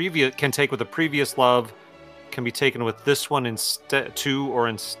a previous love can be taken with this one instead,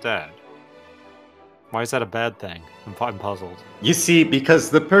 instead. Why is that a bad thing? I'm puzzled. You see, because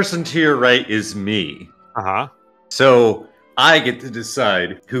the person to your right is me. Uh-huh. So I get to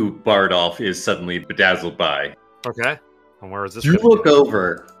decide who Bardolph is suddenly bedazzled by. Okay. And where is this? You gonna look go?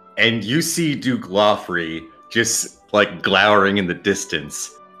 over and you see Duke Lawfrey just like glowering in the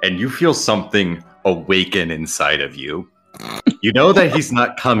distance, and you feel something awaken inside of you. You know that he's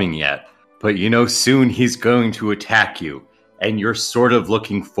not coming yet, but you know soon he's going to attack you, and you're sort of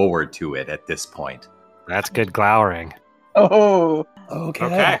looking forward to it at this point. That's good glowering. Oh,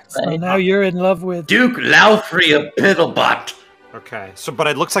 Okay. So Right. now you're in love with. Duke Lawfrey of Piddlebot. Okay, so but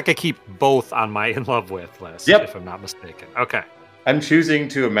it looks like I keep both on my in love with list, Yep. if I'm not mistaken. Okay. I'm choosing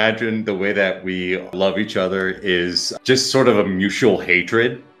to imagine the way that we love each other is just sort of a mutual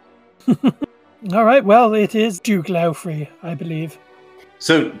hatred. All right. Well, it is Duke Lawfrey, I believe.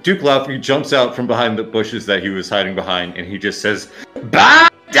 So Duke Lawfrey jumps out from behind the bushes that he was hiding behind, and he just says,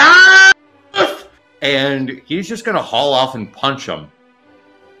 "Badass!" And he's just gonna haul off and punch him.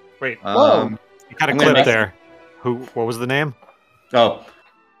 Wait, Um, you kind I'm of gonna clipped mess- there. What was the name? oh.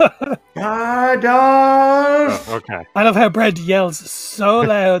 Badass! Oh, okay. I love how Brent yells so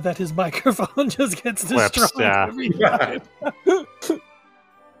loud that his microphone just gets Flips, destroyed yeah. every time.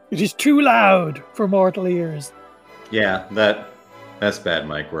 It is too loud for mortal ears. Yeah, that's bad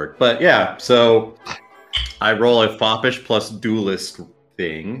mic work. But yeah, so I roll a foppish plus duelist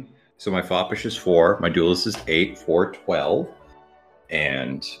thing. So my foppish is 4, my duelist is 8, 4, 12.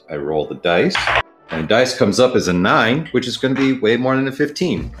 And I roll the dice. And the dice comes up as a 9, which is going to be way more than a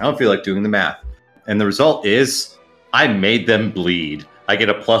 15. I don't feel like doing the math. And the result is I made them bleed. I get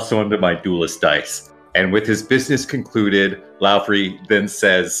a +1 to my duelist dice. And with his business concluded, Lawfrey then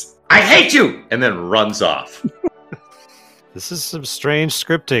says, "I hate you!" and then runs off. This is some strange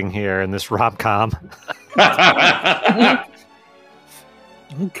scripting here in this rom-com.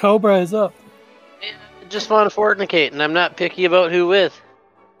 Cobra is up. I just want to fornicate, and I'm not picky about who with.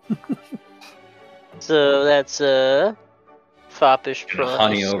 So that's foppish plus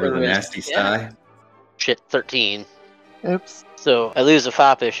Honey over the risk. nasty Yeah. sty. Shit, 13. oops. So I lose a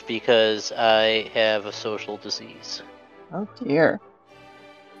foppish because I have a social disease. Oh dear.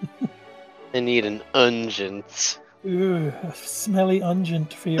 I need an unguent. Ooh, a smelly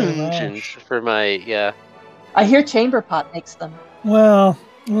unguent for your Unguent rash. for my, I hear Chamber Pot makes them. Well,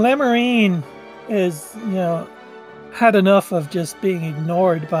 Lemarine is, had enough of just being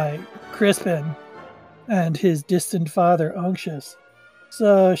ignored by Crispin and his distant father, Unctious.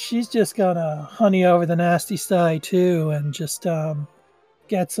 So she's just gonna honey over the nasty sty too and just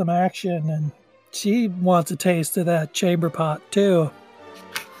get some action. And she wants a taste of that chamber pot too.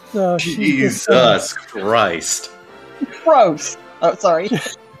 So she's just Jesus Christ. Gross. Oh, sorry.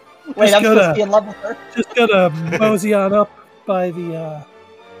 Wait, I'm supposed to be in love with her. just gonna mosey on up by the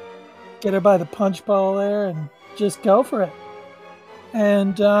get her by the punch bowl there and just go for it.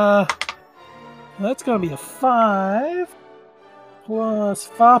 And that's gonna be a 5 plus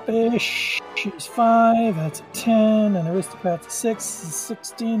foppish is 5, that's a 10, and aristocrat's a 6,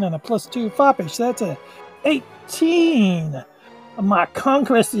 16, and a +2 foppish, that's a 18. My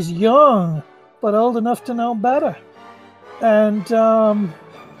conquest is young, but old enough to know better. And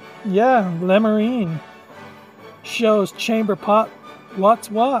yeah, Lemarine shows Chamber Pot what's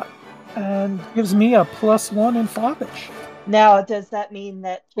what and gives me a +1 in foppish. Now, does that mean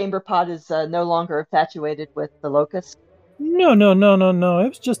that Chamber Pot is no longer infatuated with the Locust? No. It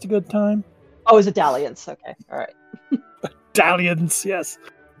was just a good time. Oh, it's a dalliance. Okay, all right. Dalliance, yes.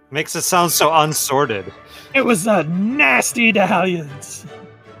 Makes it sound so unsorted. It was a nasty dalliance.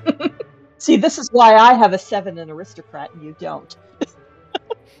 See, this is why I have a 7 in Aristocrat and you don't.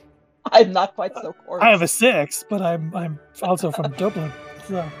 I'm not quite so coarse. I have a 6, but I'm also from Dublin.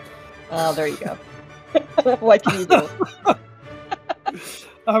 So Oh, there you go. What can you do?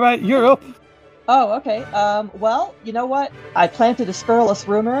 all right, you're up. Oh, okay. Well, you know what? I planted a scurrilous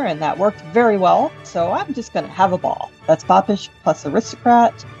rumor, and that worked very well. So I'm just going to have a ball. That's foppish plus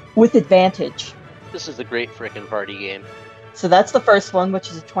aristocrat with advantage. this is a great frickin' party game. So that's the first one, which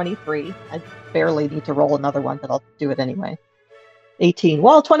is a 23. I barely need to roll another one, but I'll do it anyway. 18.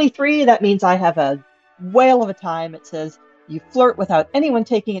 Well, 23, that means I have a whale of a time. It says, you flirt without anyone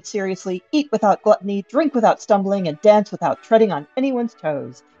taking it seriously, eat without gluttony, drink without stumbling, and dance without treading on anyone's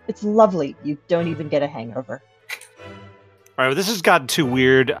toes. It's lovely. You don't even get a hangover. All right, well, this has gotten too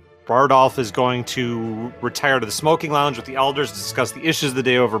weird. Bardolph is going to retire to the smoking lounge with the elders to discuss the issues of the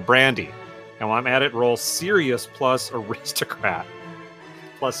day over brandy. And while I'm at it, roll serious plus aristocrat.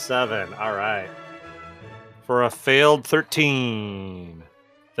 +7. All right. For a failed 13.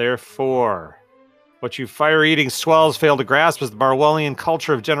 Therefore, what you fire-eating swells fail to grasp is the Barwellian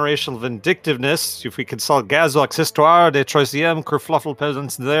culture of generational vindictiveness. If we consult Gazlock's Histoire des Troisième Kerfluffle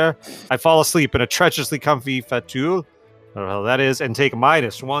peasants there, I fall asleep in a treacherously comfy fauteuil. I don't know how that is, and take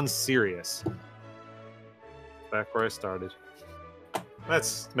 -1 serious. back where I started.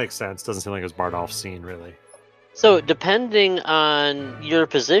 That makes sense. Doesn't seem like it's Bardolph's scene, really. So, depending on your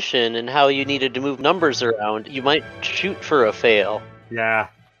position and how you needed to move numbers around, you might shoot for a fail. Yeah.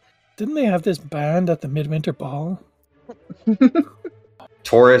 Didn't they have this band at the Midwinter Ball?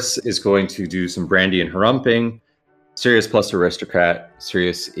 Taurus is going to do some brandy and harumping. Sirius plus aristocrat.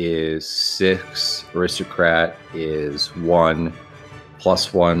 Sirius is 6. Aristocrat is 1.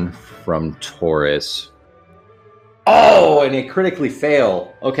 +1 from Taurus. Oh, and a critically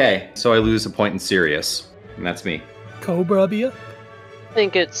fail. Okay, so I lose a point in Sirius. And that's me. Cobra be up? I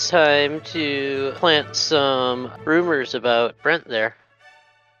think it's time to plant some rumors about Brent there.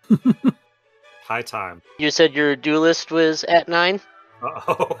 High time. You said your duelist was at 9?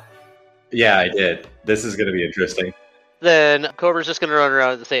 Uh-oh. Yeah, I did. This is going to be interesting. Then Cobra's just going to run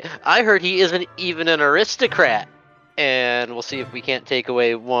around and say, I heard he isn't even an aristocrat. And we'll see if we can't take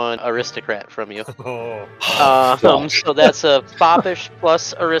away one aristocrat from you. Oh. So that's a foppish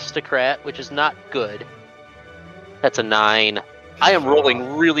plus aristocrat, which is not good. That's a 9. I am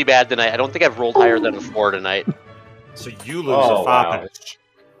rolling really bad tonight. I don't think I've rolled higher than a 4 tonight. So you lose a foppish.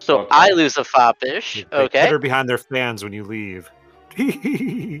 So Okay. I lose a foppish. They Okay. put her behind their fans when you leave.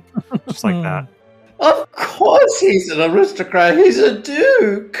 Just like that. Of course he's an aristocrat. He's a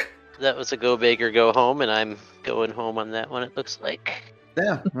duke. That was a go big or go home, and I'm going home on that one, it looks like.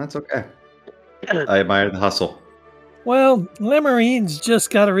 Yeah, that's okay. I admire the hustle. Well, Lemurine's just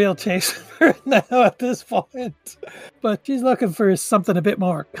got a real taste for it now at this point. But she's looking for something a bit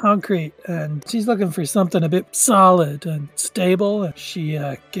more concrete, and she's looking for something a bit solid and stable. And she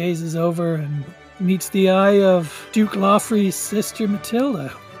gazes over and meets the eye of Duke Lawfrey's sister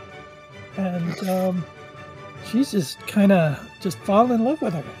Matilda. And she's just kind of just falling in love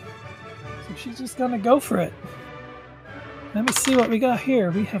with her. So she's just going to go for it. Let me see what we got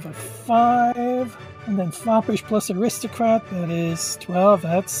here. We have a 5, and then foppish plus aristocrat, that is 12.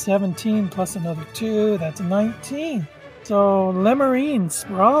 That's 17 plus another 2. That's 19. So Lemurine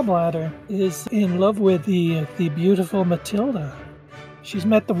Sprawbladder is in love with the beautiful Matilda. She's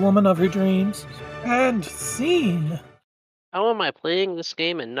met the woman of her dreams. And scene. How am I playing this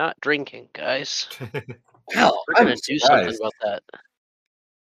game and not drinking, guys? Hell, We're going to do something about that.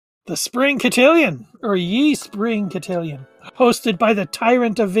 The Spring Cotillion, or Ye Spring Cotillion, hosted by the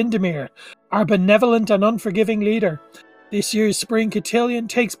Tyrant of Vindemere, our benevolent and unforgiving leader. This year's Spring Cotillion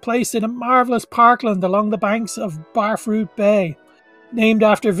takes place in a marvellous parkland along the banks of Barfruit Bay, named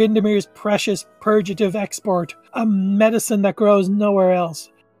after Vindemere's precious purgative export, a medicine that grows nowhere else.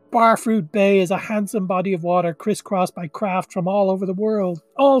 Barfruit Bay is a handsome body of water crisscrossed by craft from all over the world,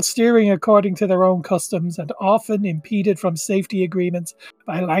 all steering according to their own customs and often impeded from safety agreements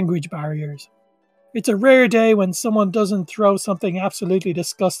by language barriers. It's a rare day when someone doesn't throw something absolutely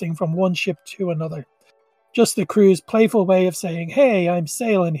disgusting from one ship to another. Just the crew's playful way of saying, hey, I'm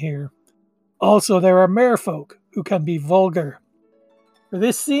sailing here. Also, there are merfolk who can be vulgar. For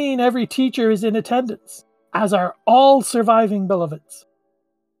this scene, every teacher is in attendance, as are all surviving beloveds.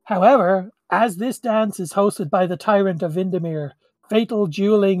 However, as this dance is hosted by the Tyrant of Vindemere, fatal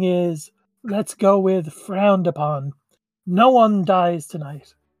dueling is, let's go with, frowned upon. No one dies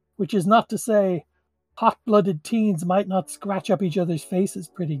tonight, which is not to say hot-blooded teens might not scratch up each other's faces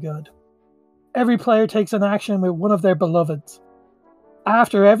pretty good. Every player takes an action with one of their beloveds.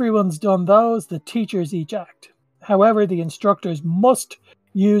 After everyone's done those, the teachers each act. However, the instructors must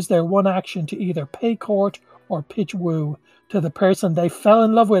use their one action to either pay court or pitch woo to the person they fell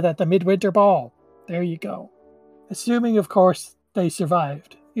in love with at the Midwinter Ball. There you go. Assuming, of course, they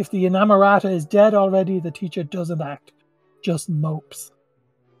survived. If the inamorata is dead already, the teacher doesn't act, just mopes.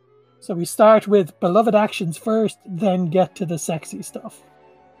 So we start with beloved actions first, then get to the sexy stuff.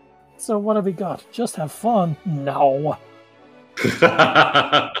 So what have we got? Just have fun? No.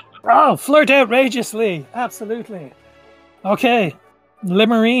 Oh, flirt outrageously. Absolutely. Okay.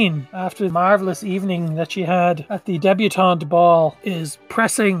 Lemurine, after the marvellous evening that she had at the debutante ball, is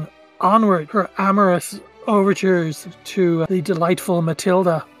pressing onward her amorous overtures to the delightful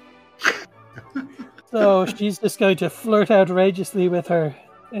Matilda. So she's just going to flirt outrageously with her,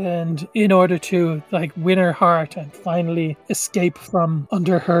 and in order to win her heart and finally escape from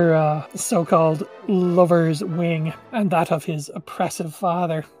under her so-called lover's wing and that of his oppressive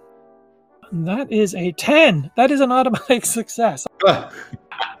father. And that is a 10. That is an automatic success.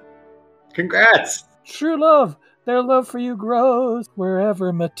 Congrats! True love. Their love for you grows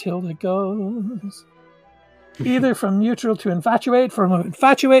wherever Matilda goes. Either from neutral to infatuate, from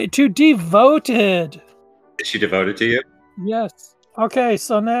infatuated to devoted. Is she devoted to you? Yes. Okay,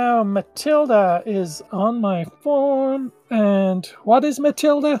 so now Matilda is on my form. And what is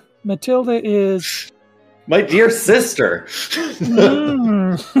Matilda? Matilda is My dear sister.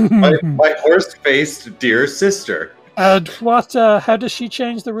 Mm. my horse-faced dear sister. And what? How does she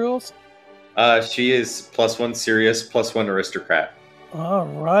change the rules? She is +1 serious, +1 aristocrat. All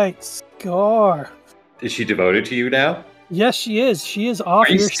right, score. Is she devoted to you now? Yes, she is. She is off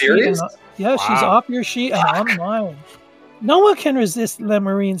Are you your serious? sheet. Yeah, she's Wow. off your sheet and on mine. No one can resist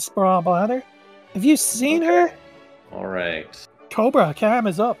Lemarine Sprawbladder. Have you seen her? All right. Cobra, cam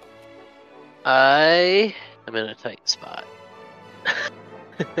is up. I am in a tight spot.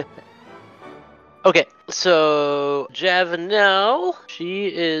 Okay, so Javanel,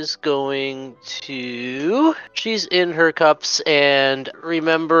 she's in her cups and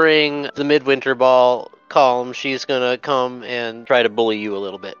remembering the Midwinter Ball column, she's gonna come and try to bully you a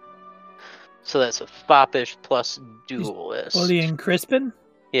little bit. So that's a foppish plus duelist. Bullying Crispin?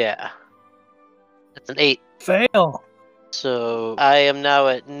 Yeah. That's an 8. Fail. So I am now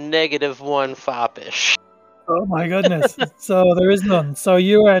at -1 foppish. Oh my goodness. So there is none. So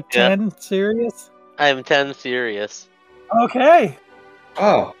you are at 10 serious? I am 10 serious. Okay.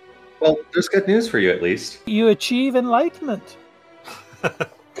 Oh, well, there's good news for you at least. You achieve enlightenment.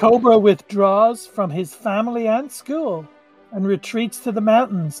 Cobra withdraws from his family and school and retreats to the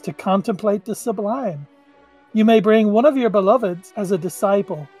mountains to contemplate the sublime. You may bring one of your beloveds as a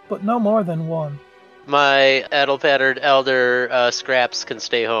disciple, but no more than one. My addle-pattered elder Scraps can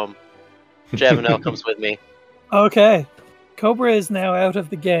stay home. Javanel comes with me. Okay. Cobra is now out of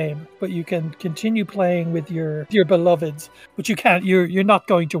the game, but you can continue playing with your beloveds, but you can't. You're not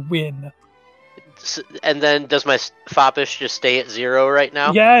going to win. And then does my foppish just stay at 0 right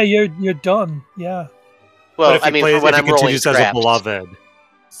now? Yeah, you're done. Yeah. Well, But I mean, for when I'm rolling continues as a scraps. beloved.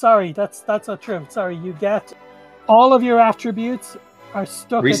 Sorry, that's not true. Sorry, you get all of your attributes are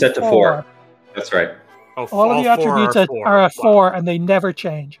stuck Reset at to 4. 4. That's right. Oh, All of your attributes are at 4, and they never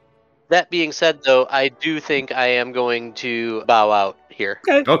change. That being said, though, I do think I am going to bow out here.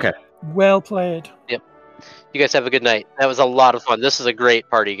 Okay. Well played. You guys have a good night. That was a lot of fun. This is a great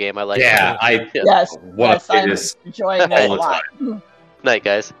party game. I like Yeah, it. Yes, What I'm it is. enjoying it a all the lot. Night,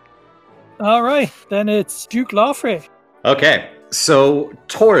 guys. All right, then it's Duke Lawfrey. Okay, so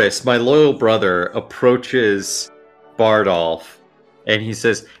Taurus, my loyal brother, approaches Bardolph, and he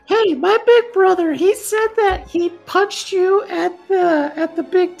says, Hey, my big brother, he said that he punched you at the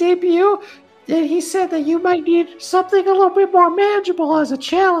big debut, and he said that you might need something a little bit more manageable as a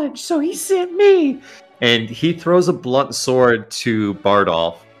challenge, so he sent me. and he throws a blunt sword to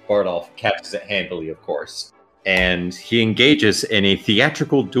Bardolph. Bardolph catches it handily, of course, and he engages in a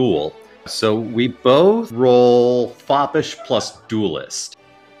theatrical duel. So we both roll foppish plus duelist.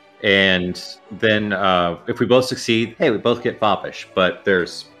 And then if we both succeed, hey, we both get foppish. But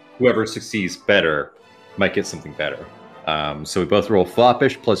there's whoever succeeds better might get something better. So we both roll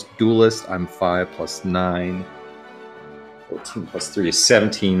foppish plus duelist. I'm 5 plus 9. 14 plus 3 is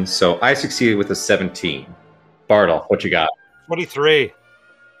 17. So I succeeded with a 17. Bardolph, what you got? 23.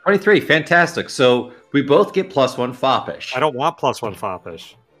 23, fantastic. So we both get +1 foppish. I don't want +1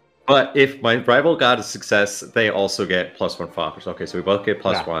 foppish. But if my rival got a success, they also get +1 foppish. Okay, so we both get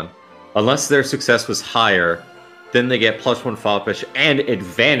 +1. Unless their success was higher, then they get +1 foppish and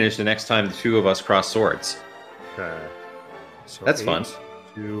advantage the next time the two of us cross swords. Okay. So That's 8, fun.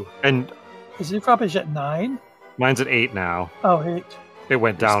 2, and Is your foppish at 9? mine's at 8 now. Oh, 8. It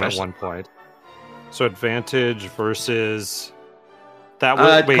went down at Especially- one point. So advantage versus that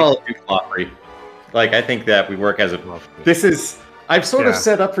I'd wait. call it Duke Lawfrey. Like, I think that we work as a... This is... I've sort of Yeah.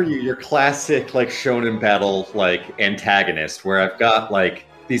 set up for you your classic, like, shonen battle, like, antagonist, where I've got, like,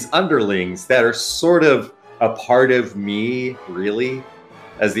 these underlings that are sort of a part of me, really,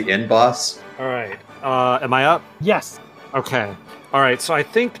 as the end boss. All right. Am I up? Yes. Okay. All right. So I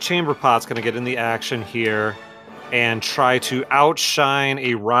think Chamberpot's going to get in the action here and try to outshine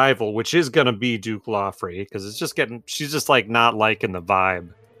a rival, which is going to be Duke Lawfrey, because it's just getting. She's just like not liking the vibe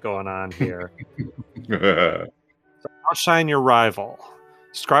going on here. Outshine your rival.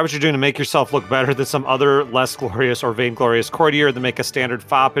 Describe what you're doing to make yourself look better than some other less glorious or vainglorious courtier, then make a standard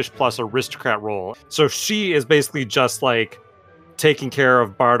foppish plus aristocrat roll. So she is basically just like taking care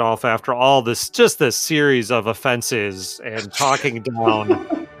of Bardolph after all this, just this series of offenses and talking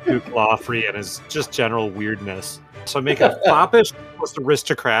down Duke Lawfrey and his just general weirdness. So I make a foppish plus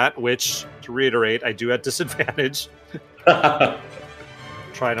aristocrat, which, to reiterate, I do at disadvantage.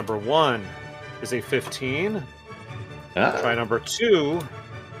 Try number 1 is a 15. Try number 2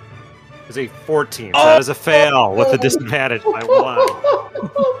 is a 14. So that is a fail with a disadvantage by 1.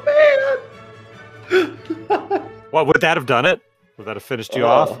 Oh, man! What would that have done it? Would that have finished you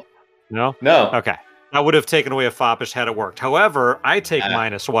off? No? No. Okay. That would have taken away a foppish had it worked. However, I take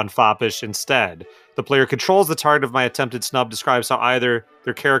 -1 foppish instead. The player controls the target of my attempted snub, describes how either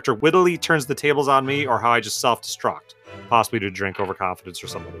their character wittily turns the tables on me or how I just self-destruct, possibly to drink overconfidence or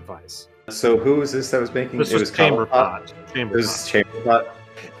some other vice. So who was this that was making This was Chamber Pod. It was Chamber Pod.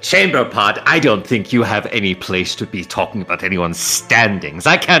 Chamber Pod, I don't think you have any place to be talking about anyone's standings.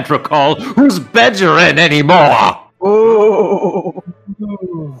 I can't recall whose bed you're in anymore. Ooh.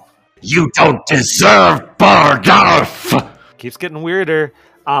 You don't deserve Bardolph! Keeps getting weirder.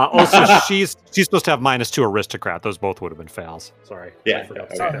 Also, she's supposed to have -2 aristocrat. Those both would have been fails. Sorry. Yeah. I forgot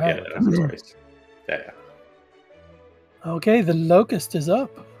to Okay, say that. yeah. Okay, the locust is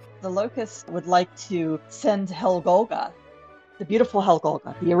up. The Locust would like to send Helgolga, the beautiful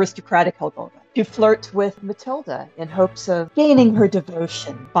Helgolga, the aristocratic Helgolga, to flirt with Matilda in hopes of gaining her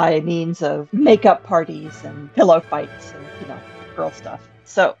devotion by means of makeup parties and pillow fights and, girl stuff.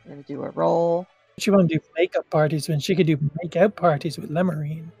 So, I'm going to do a roll. She want to do makeup parties when she could do make-out parties with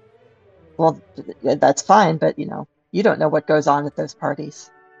Lemarine. Well, that's fine, but, you don't know what goes on at those parties.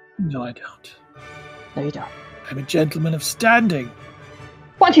 No, I don't. No, you don't. I'm a gentleman of standing.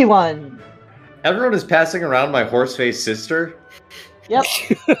 21! Everyone is passing around my horse-faced sister. Yep.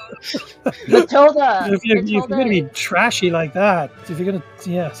 Matilda! If you're going to be trashy like that, if you're going to,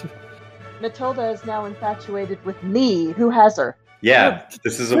 yes. Matilda is now infatuated with me. Who has her? Yeah,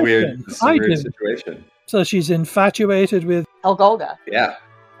 this is a weird situation. So she's infatuated with Helgolga. Yeah.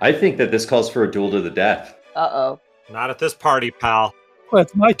 I think that this calls for a duel to the death. Uh-oh. Not at this party, pal. Well,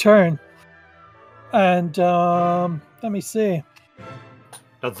 it's my turn. And, let me see.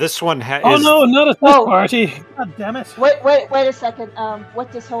 Now, this one Oh, no, not at this party. God damn it. Wait a second.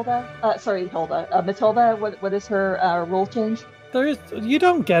 What does Matilda, what is her rule change? You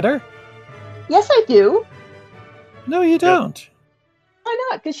don't get her. Yes, I do. No, you don't. Why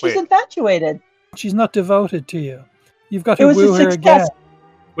not? Because she's infatuated. She's not devoted to you. You've got to woo her again.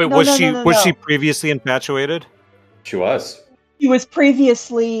 Wait, was she previously infatuated? She was. She was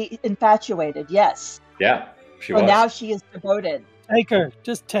previously infatuated, yes. Yeah, she was. But now she is devoted. Take her.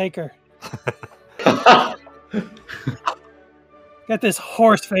 Just take her. Get this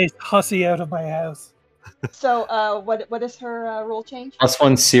horse-faced hussy out of my house. So, what is her rule change?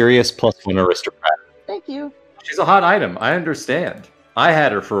 +1 serious, +1 aristocrat. Thank you. She's a hot item. I understand. I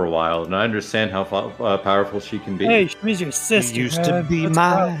had her for a while, and I understand how powerful she can be. Hey, she's your sister. You used to be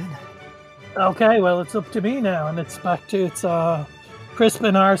mine. Okay, well, it's up to me now, and it's back to its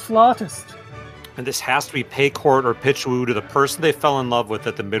Crispin R's flautist. And this has to be pay court or pitch woo to the person they fell in love with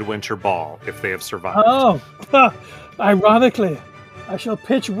at the Midwinter Ball, if they have survived. Oh, ironically, I shall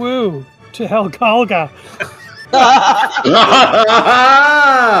pitch woo to Helgolga.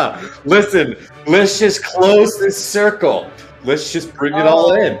 Listen, let's just close this circle. Let's just bring it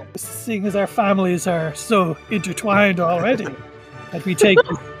all in. Seeing as our families are so intertwined already, that we take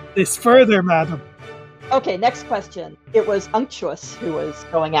this further, madam. Okay, next question. It was Unctuous who was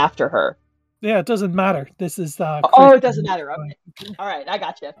going after her. Yeah, it doesn't matter. This is it doesn't matter. Okay. All right, I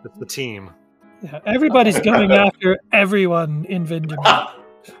got you. It's the team. Yeah, everybody's going after everyone in Vindemere.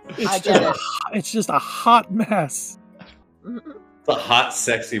 I get it. It's just a hot mess. It's a hot,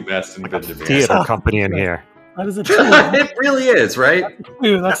 sexy mess in Vindemere. Theater company in here. That is a It really is, right?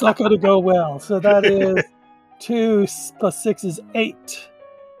 That's not going to go well. So that is 2 + 6 is 8.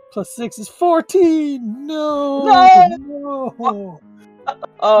 +6 is 14. No. Oh.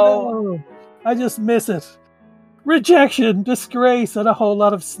 No. I just miss it. Rejection, disgrace, and a whole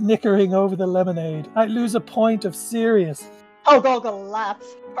lot of snickering over the lemonade. I lose a point of serious. Helgolga laughs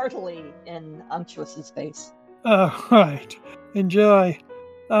heartily in Unctuous's face. Right. Enjoy.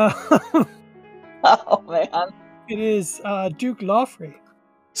 Oh, man. It is Duke Lawfrey.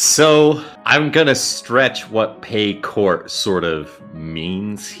 So I'm gonna stretch what pay court sort of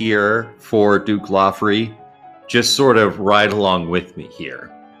means here for Duke Lawfrey. Just sort of ride along with me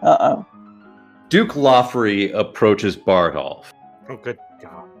here. Uh-oh. Duke Lawfrey approaches Bardolph Oh, good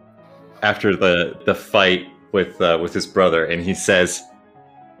God. after the fight with his brother, and he says,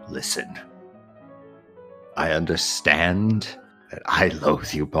 "Listen, I understand that I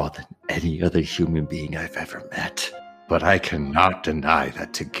loathe you more than any other human being I've ever met. But I cannot deny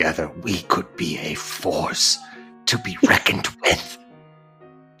that together we could be a force to be reckoned with.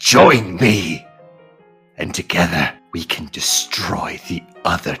 Join me, and together we can destroy the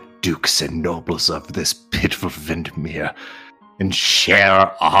other dukes and nobles of this pitiful Vindemere and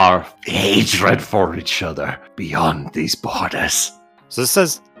share our hatred for each other beyond these borders." So this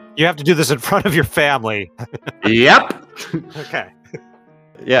says you have to do this in front of your family. Yep. Okay.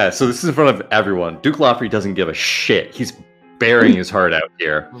 Yeah, so this is in front of everyone. Duke Lawfrey doesn't give a shit. He's bearing his heart out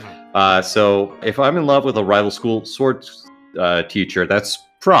here. So if I'm in love with a rival school sword teacher, that's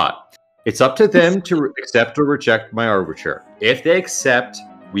fraught. It's up to them to accept or reject my overture. If they accept,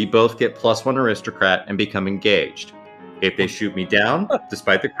 we both get +1 aristocrat and become engaged. If they shoot me down,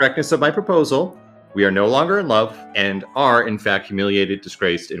 despite the correctness of my proposal, we are no longer in love and are, in fact, humiliated,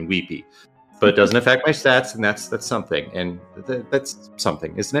 disgraced, and weepy. But it doesn't affect my stats, and that's something. And that's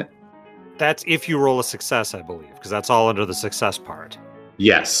something, isn't it? That's if you roll a success, I believe, because that's all under the success part.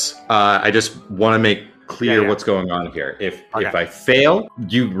 Yes. I just want to make clear what's going on here. If I fail,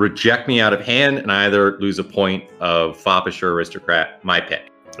 you reject me out of hand, and I either lose a point of foppish or aristocrat, my pick.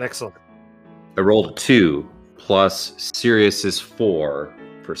 Excellent. I rolled a 2 plus Sirius is 4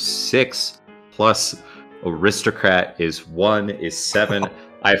 for 6 plus aristocrat is 1 is 7.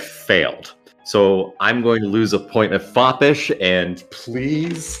 I failed. So I'm going to lose a point of foppish, and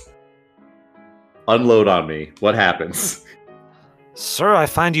please unload on me. What happens? Sir, I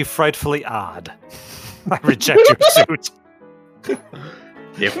find you frightfully odd. I reject your suit.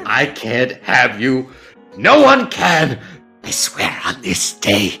 If I can't have you, no one can. I swear on this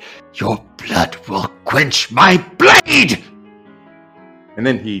day, your blood will quench my blade. And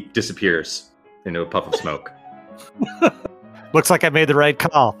then he disappears into a puff of smoke. Looks like I made the right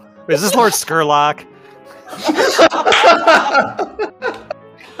call. Is this Lord Skurlock?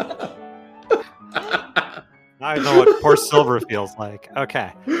 I know what poor Silver feels like.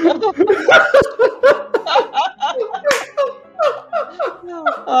 Okay.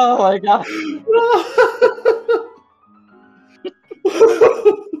 Oh my god.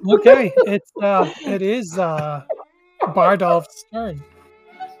 Okay, it is Bardolph's turn.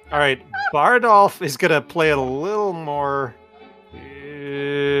 All right, Bardolph is gonna play it a little more.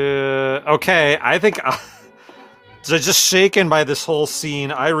 Okay, I think. So just shaken by this whole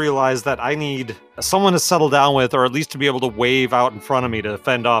scene, I realize that I need someone to settle down with, or at least to be able to wave out in front of me to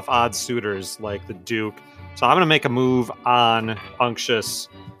fend off odd suitors like the Duke. So I'm going to make a move on Unctious.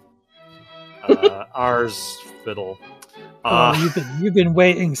 Ours fiddle. You've been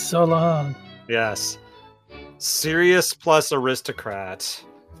waiting so long. Yes. Sirius plus aristocrat.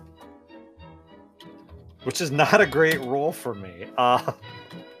 Which is not a great roll for me.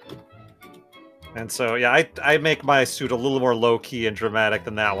 And so, yeah, I make my suit a little more low-key and dramatic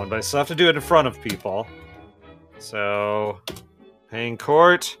than that one, but I still have to do it in front of people. So, paying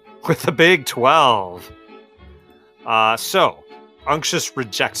court with a big 12. So, Unctious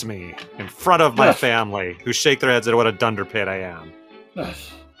rejects me in front of my family, who shake their heads at what a dunderpit I am.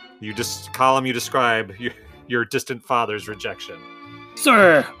 You Column, you describe your distant father's rejection.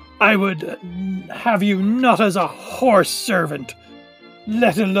 Sir, I would have you not as a horse servant,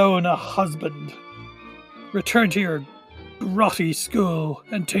 let alone a husband. Return to your grotty school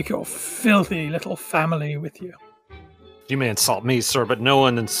and take your filthy little family with you. You may insult me, sir, but no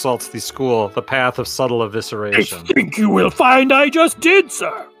one insults the school, the path of subtle evisceration. I think you will find I just did,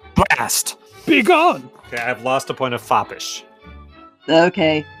 sir. Blast! Be gone. Okay, I've lost a point of foppish.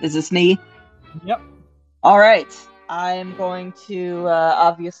 Okay, is this me? Yep. All right. I'm going to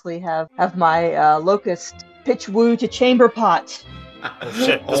obviously have my locust pitch woo to chamber pot. Oh,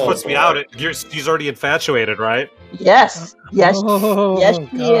 shit, this puts me out. He's already infatuated, right? Yes. Yes. Oh, yes,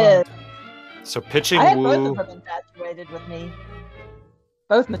 she is. So pitching I had woo. both of them infatuated with me.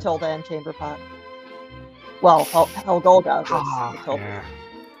 Both Matilda and chamber pot. Well, Helgolga was Matilda. Yeah.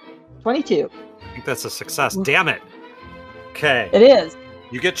 22. I think that's a success. Damn it. Okay. It is.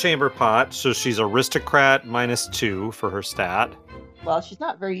 You get chamber pot, so she's aristocrat -2 for her stat. Well, she's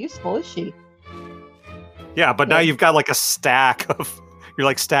not very useful, is she? Yeah, but now you've got like a stack of. You're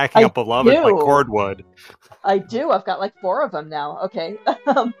like stacking up beloved like cordwood. I do. I've got like 4 of them now. Okay.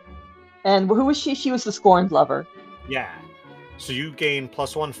 And who was she? She was the scorned lover. Yeah. So you gain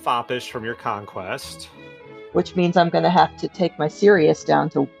 +1 foppish from your conquest. Which means I'm going to have to take my Sirius down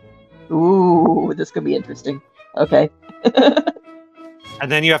to... Ooh, this could be interesting. Okay.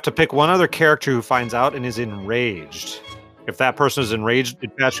 And then you have to pick one other character who finds out and is enraged. If that person is enraged,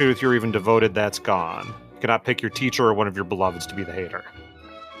 infatuated with you, or even devoted, that's gone. You cannot pick your teacher or one of your beloveds to be the hater.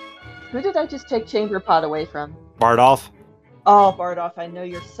 Who did I just take chamber pot away from? Bardolph? Oh, Bardolph, I know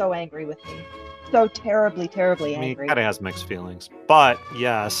you're so angry with me. So terribly, terribly I mean, angry. he kind of has mixed feelings. But,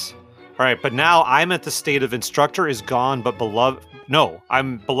 yes. All right, but now I'm at the state of instructor is gone, but beloved... No,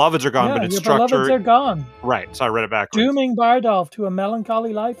 beloveds are gone, Yeah, but your instructor... beloveds are gone, Right, so I read it backwards. dooming Bardolph to a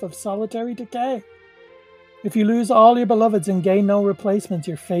melancholy life of solitary decay. If you lose all your beloveds and gain no replacements,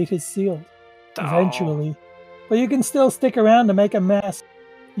 your fate is sealed. Eventually. But you can still stick around to make a mess.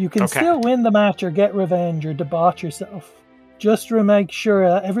 You can still win the match or get revenge or debauch yourself. just to make sure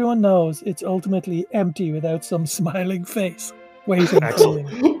everyone knows it's ultimately empty without some smiling face waiting for you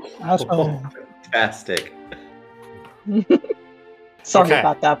at home. Fantastic. Sorry Okay.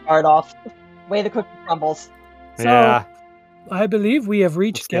 about that, Bardolph. Way the cookie crumbles. So, Yeah. I believe we have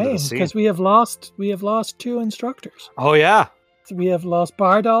reached That's the end of the game scene. because we have lost 2 instructors. Oh yeah. So we have lost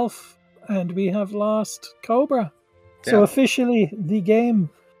Bardolph and we have lost Cobra. So Yeah. officially the game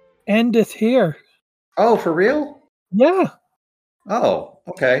endeth here. Oh, for real? Yeah. Oh,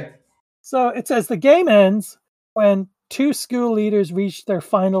 okay. So it says the game ends when 2 school leaders reach their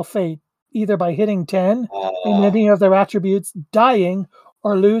final fate, either by hitting 10 in any of their attributes, dying,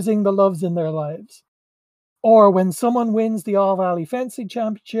 or losing the loves in their lives. Or when someone wins the All Valley Fencing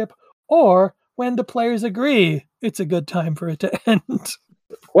Championship, or when the players agree it's a good time for it to end.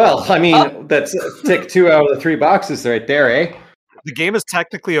 Well, I mean, that's tick 2 out of the 3 boxes right there, eh? The game is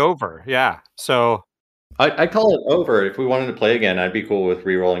technically over. Yeah. So I call it over. If we wanted to play again, I'd be cool with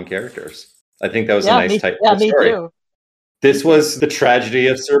re-rolling characters. I think that was a Yeah, nice type yeah, of me story. too. This was the tragedy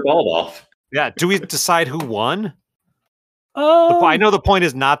of Sir Baldolph. yeah. Do we decide who won? Um, I know the point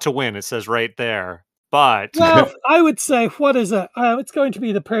is not to win. It says right there. But Well, I would say, what is it? It's going to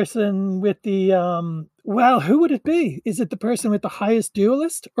be the person with the, well, who would it be? Is it the person with the highest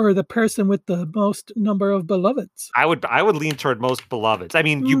duelist or the person with the most number of beloveds? I would lean toward most beloveds. I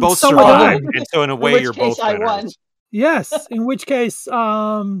mean, you Mm, both so would I. survived, and so in a way, which you're case both I winners. won. Yes, in which case,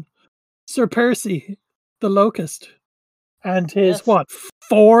 Sir Percy, the Locust, and his, Yes. what,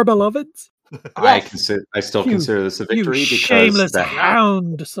 4 beloveds? Yes. I still You- consider this a victory You because shameless that,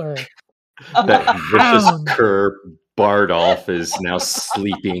 hound, sir. that vicious Hound. cur Bardolph is now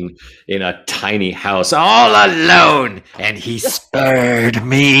sleeping in a tiny house all alone, and he spurred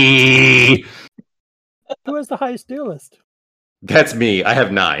me. Who has the highest duelist? That's me. I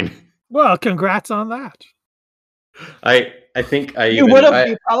have 9. Well, congrats on that. I think I You even. would have. I-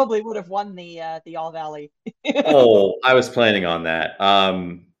 You probably would have won the All Valley. oh, I was planning on that.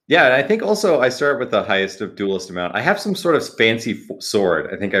 Yeah, and I think also I start with the highest of duelist amount. I have some sort of fancy sword.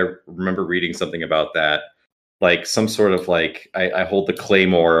 I think I remember reading something about that, like some sort of like I hold the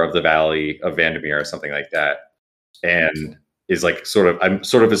claymore of the Valley of Vandermeer or something like that, and is like I'm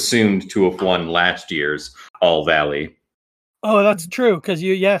sort of assumed to have won last year's All Valley. Oh, that's true, because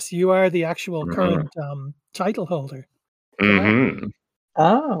you are the actual Mhm. current title holder. Mm-hmm.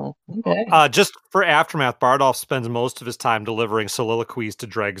 Oh, okay. Just for Aftermath, Bardolph spends most of his time delivering soliloquies to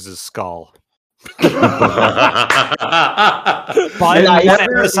Dregs' skull. But I Nice. want to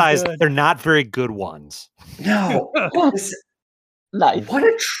Very emphasize good. they're not very good ones. No, Nice. what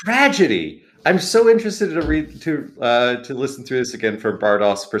a tragedy! I'm so interested to listen through this again from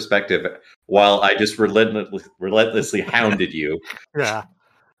Bardolph's perspective, while I just relentlessly hounded you. Yeah.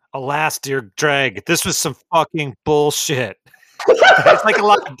 Alas, dear Dreg, this was some fucking bullshit. It's like a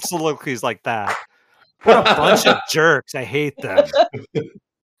lot of soliloquies like that. What a bunch of jerks. I hate them.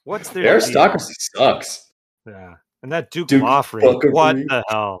 What's their deal? Aristocracy sucks. Yeah. And that Duke Duke Loffrey. Fuckery. What the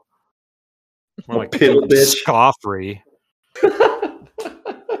hell? More like Piddle Duke bitch. Scoffrey.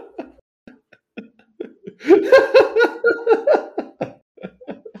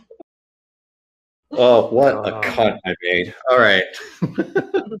 Oh, what a cunt I made. All right.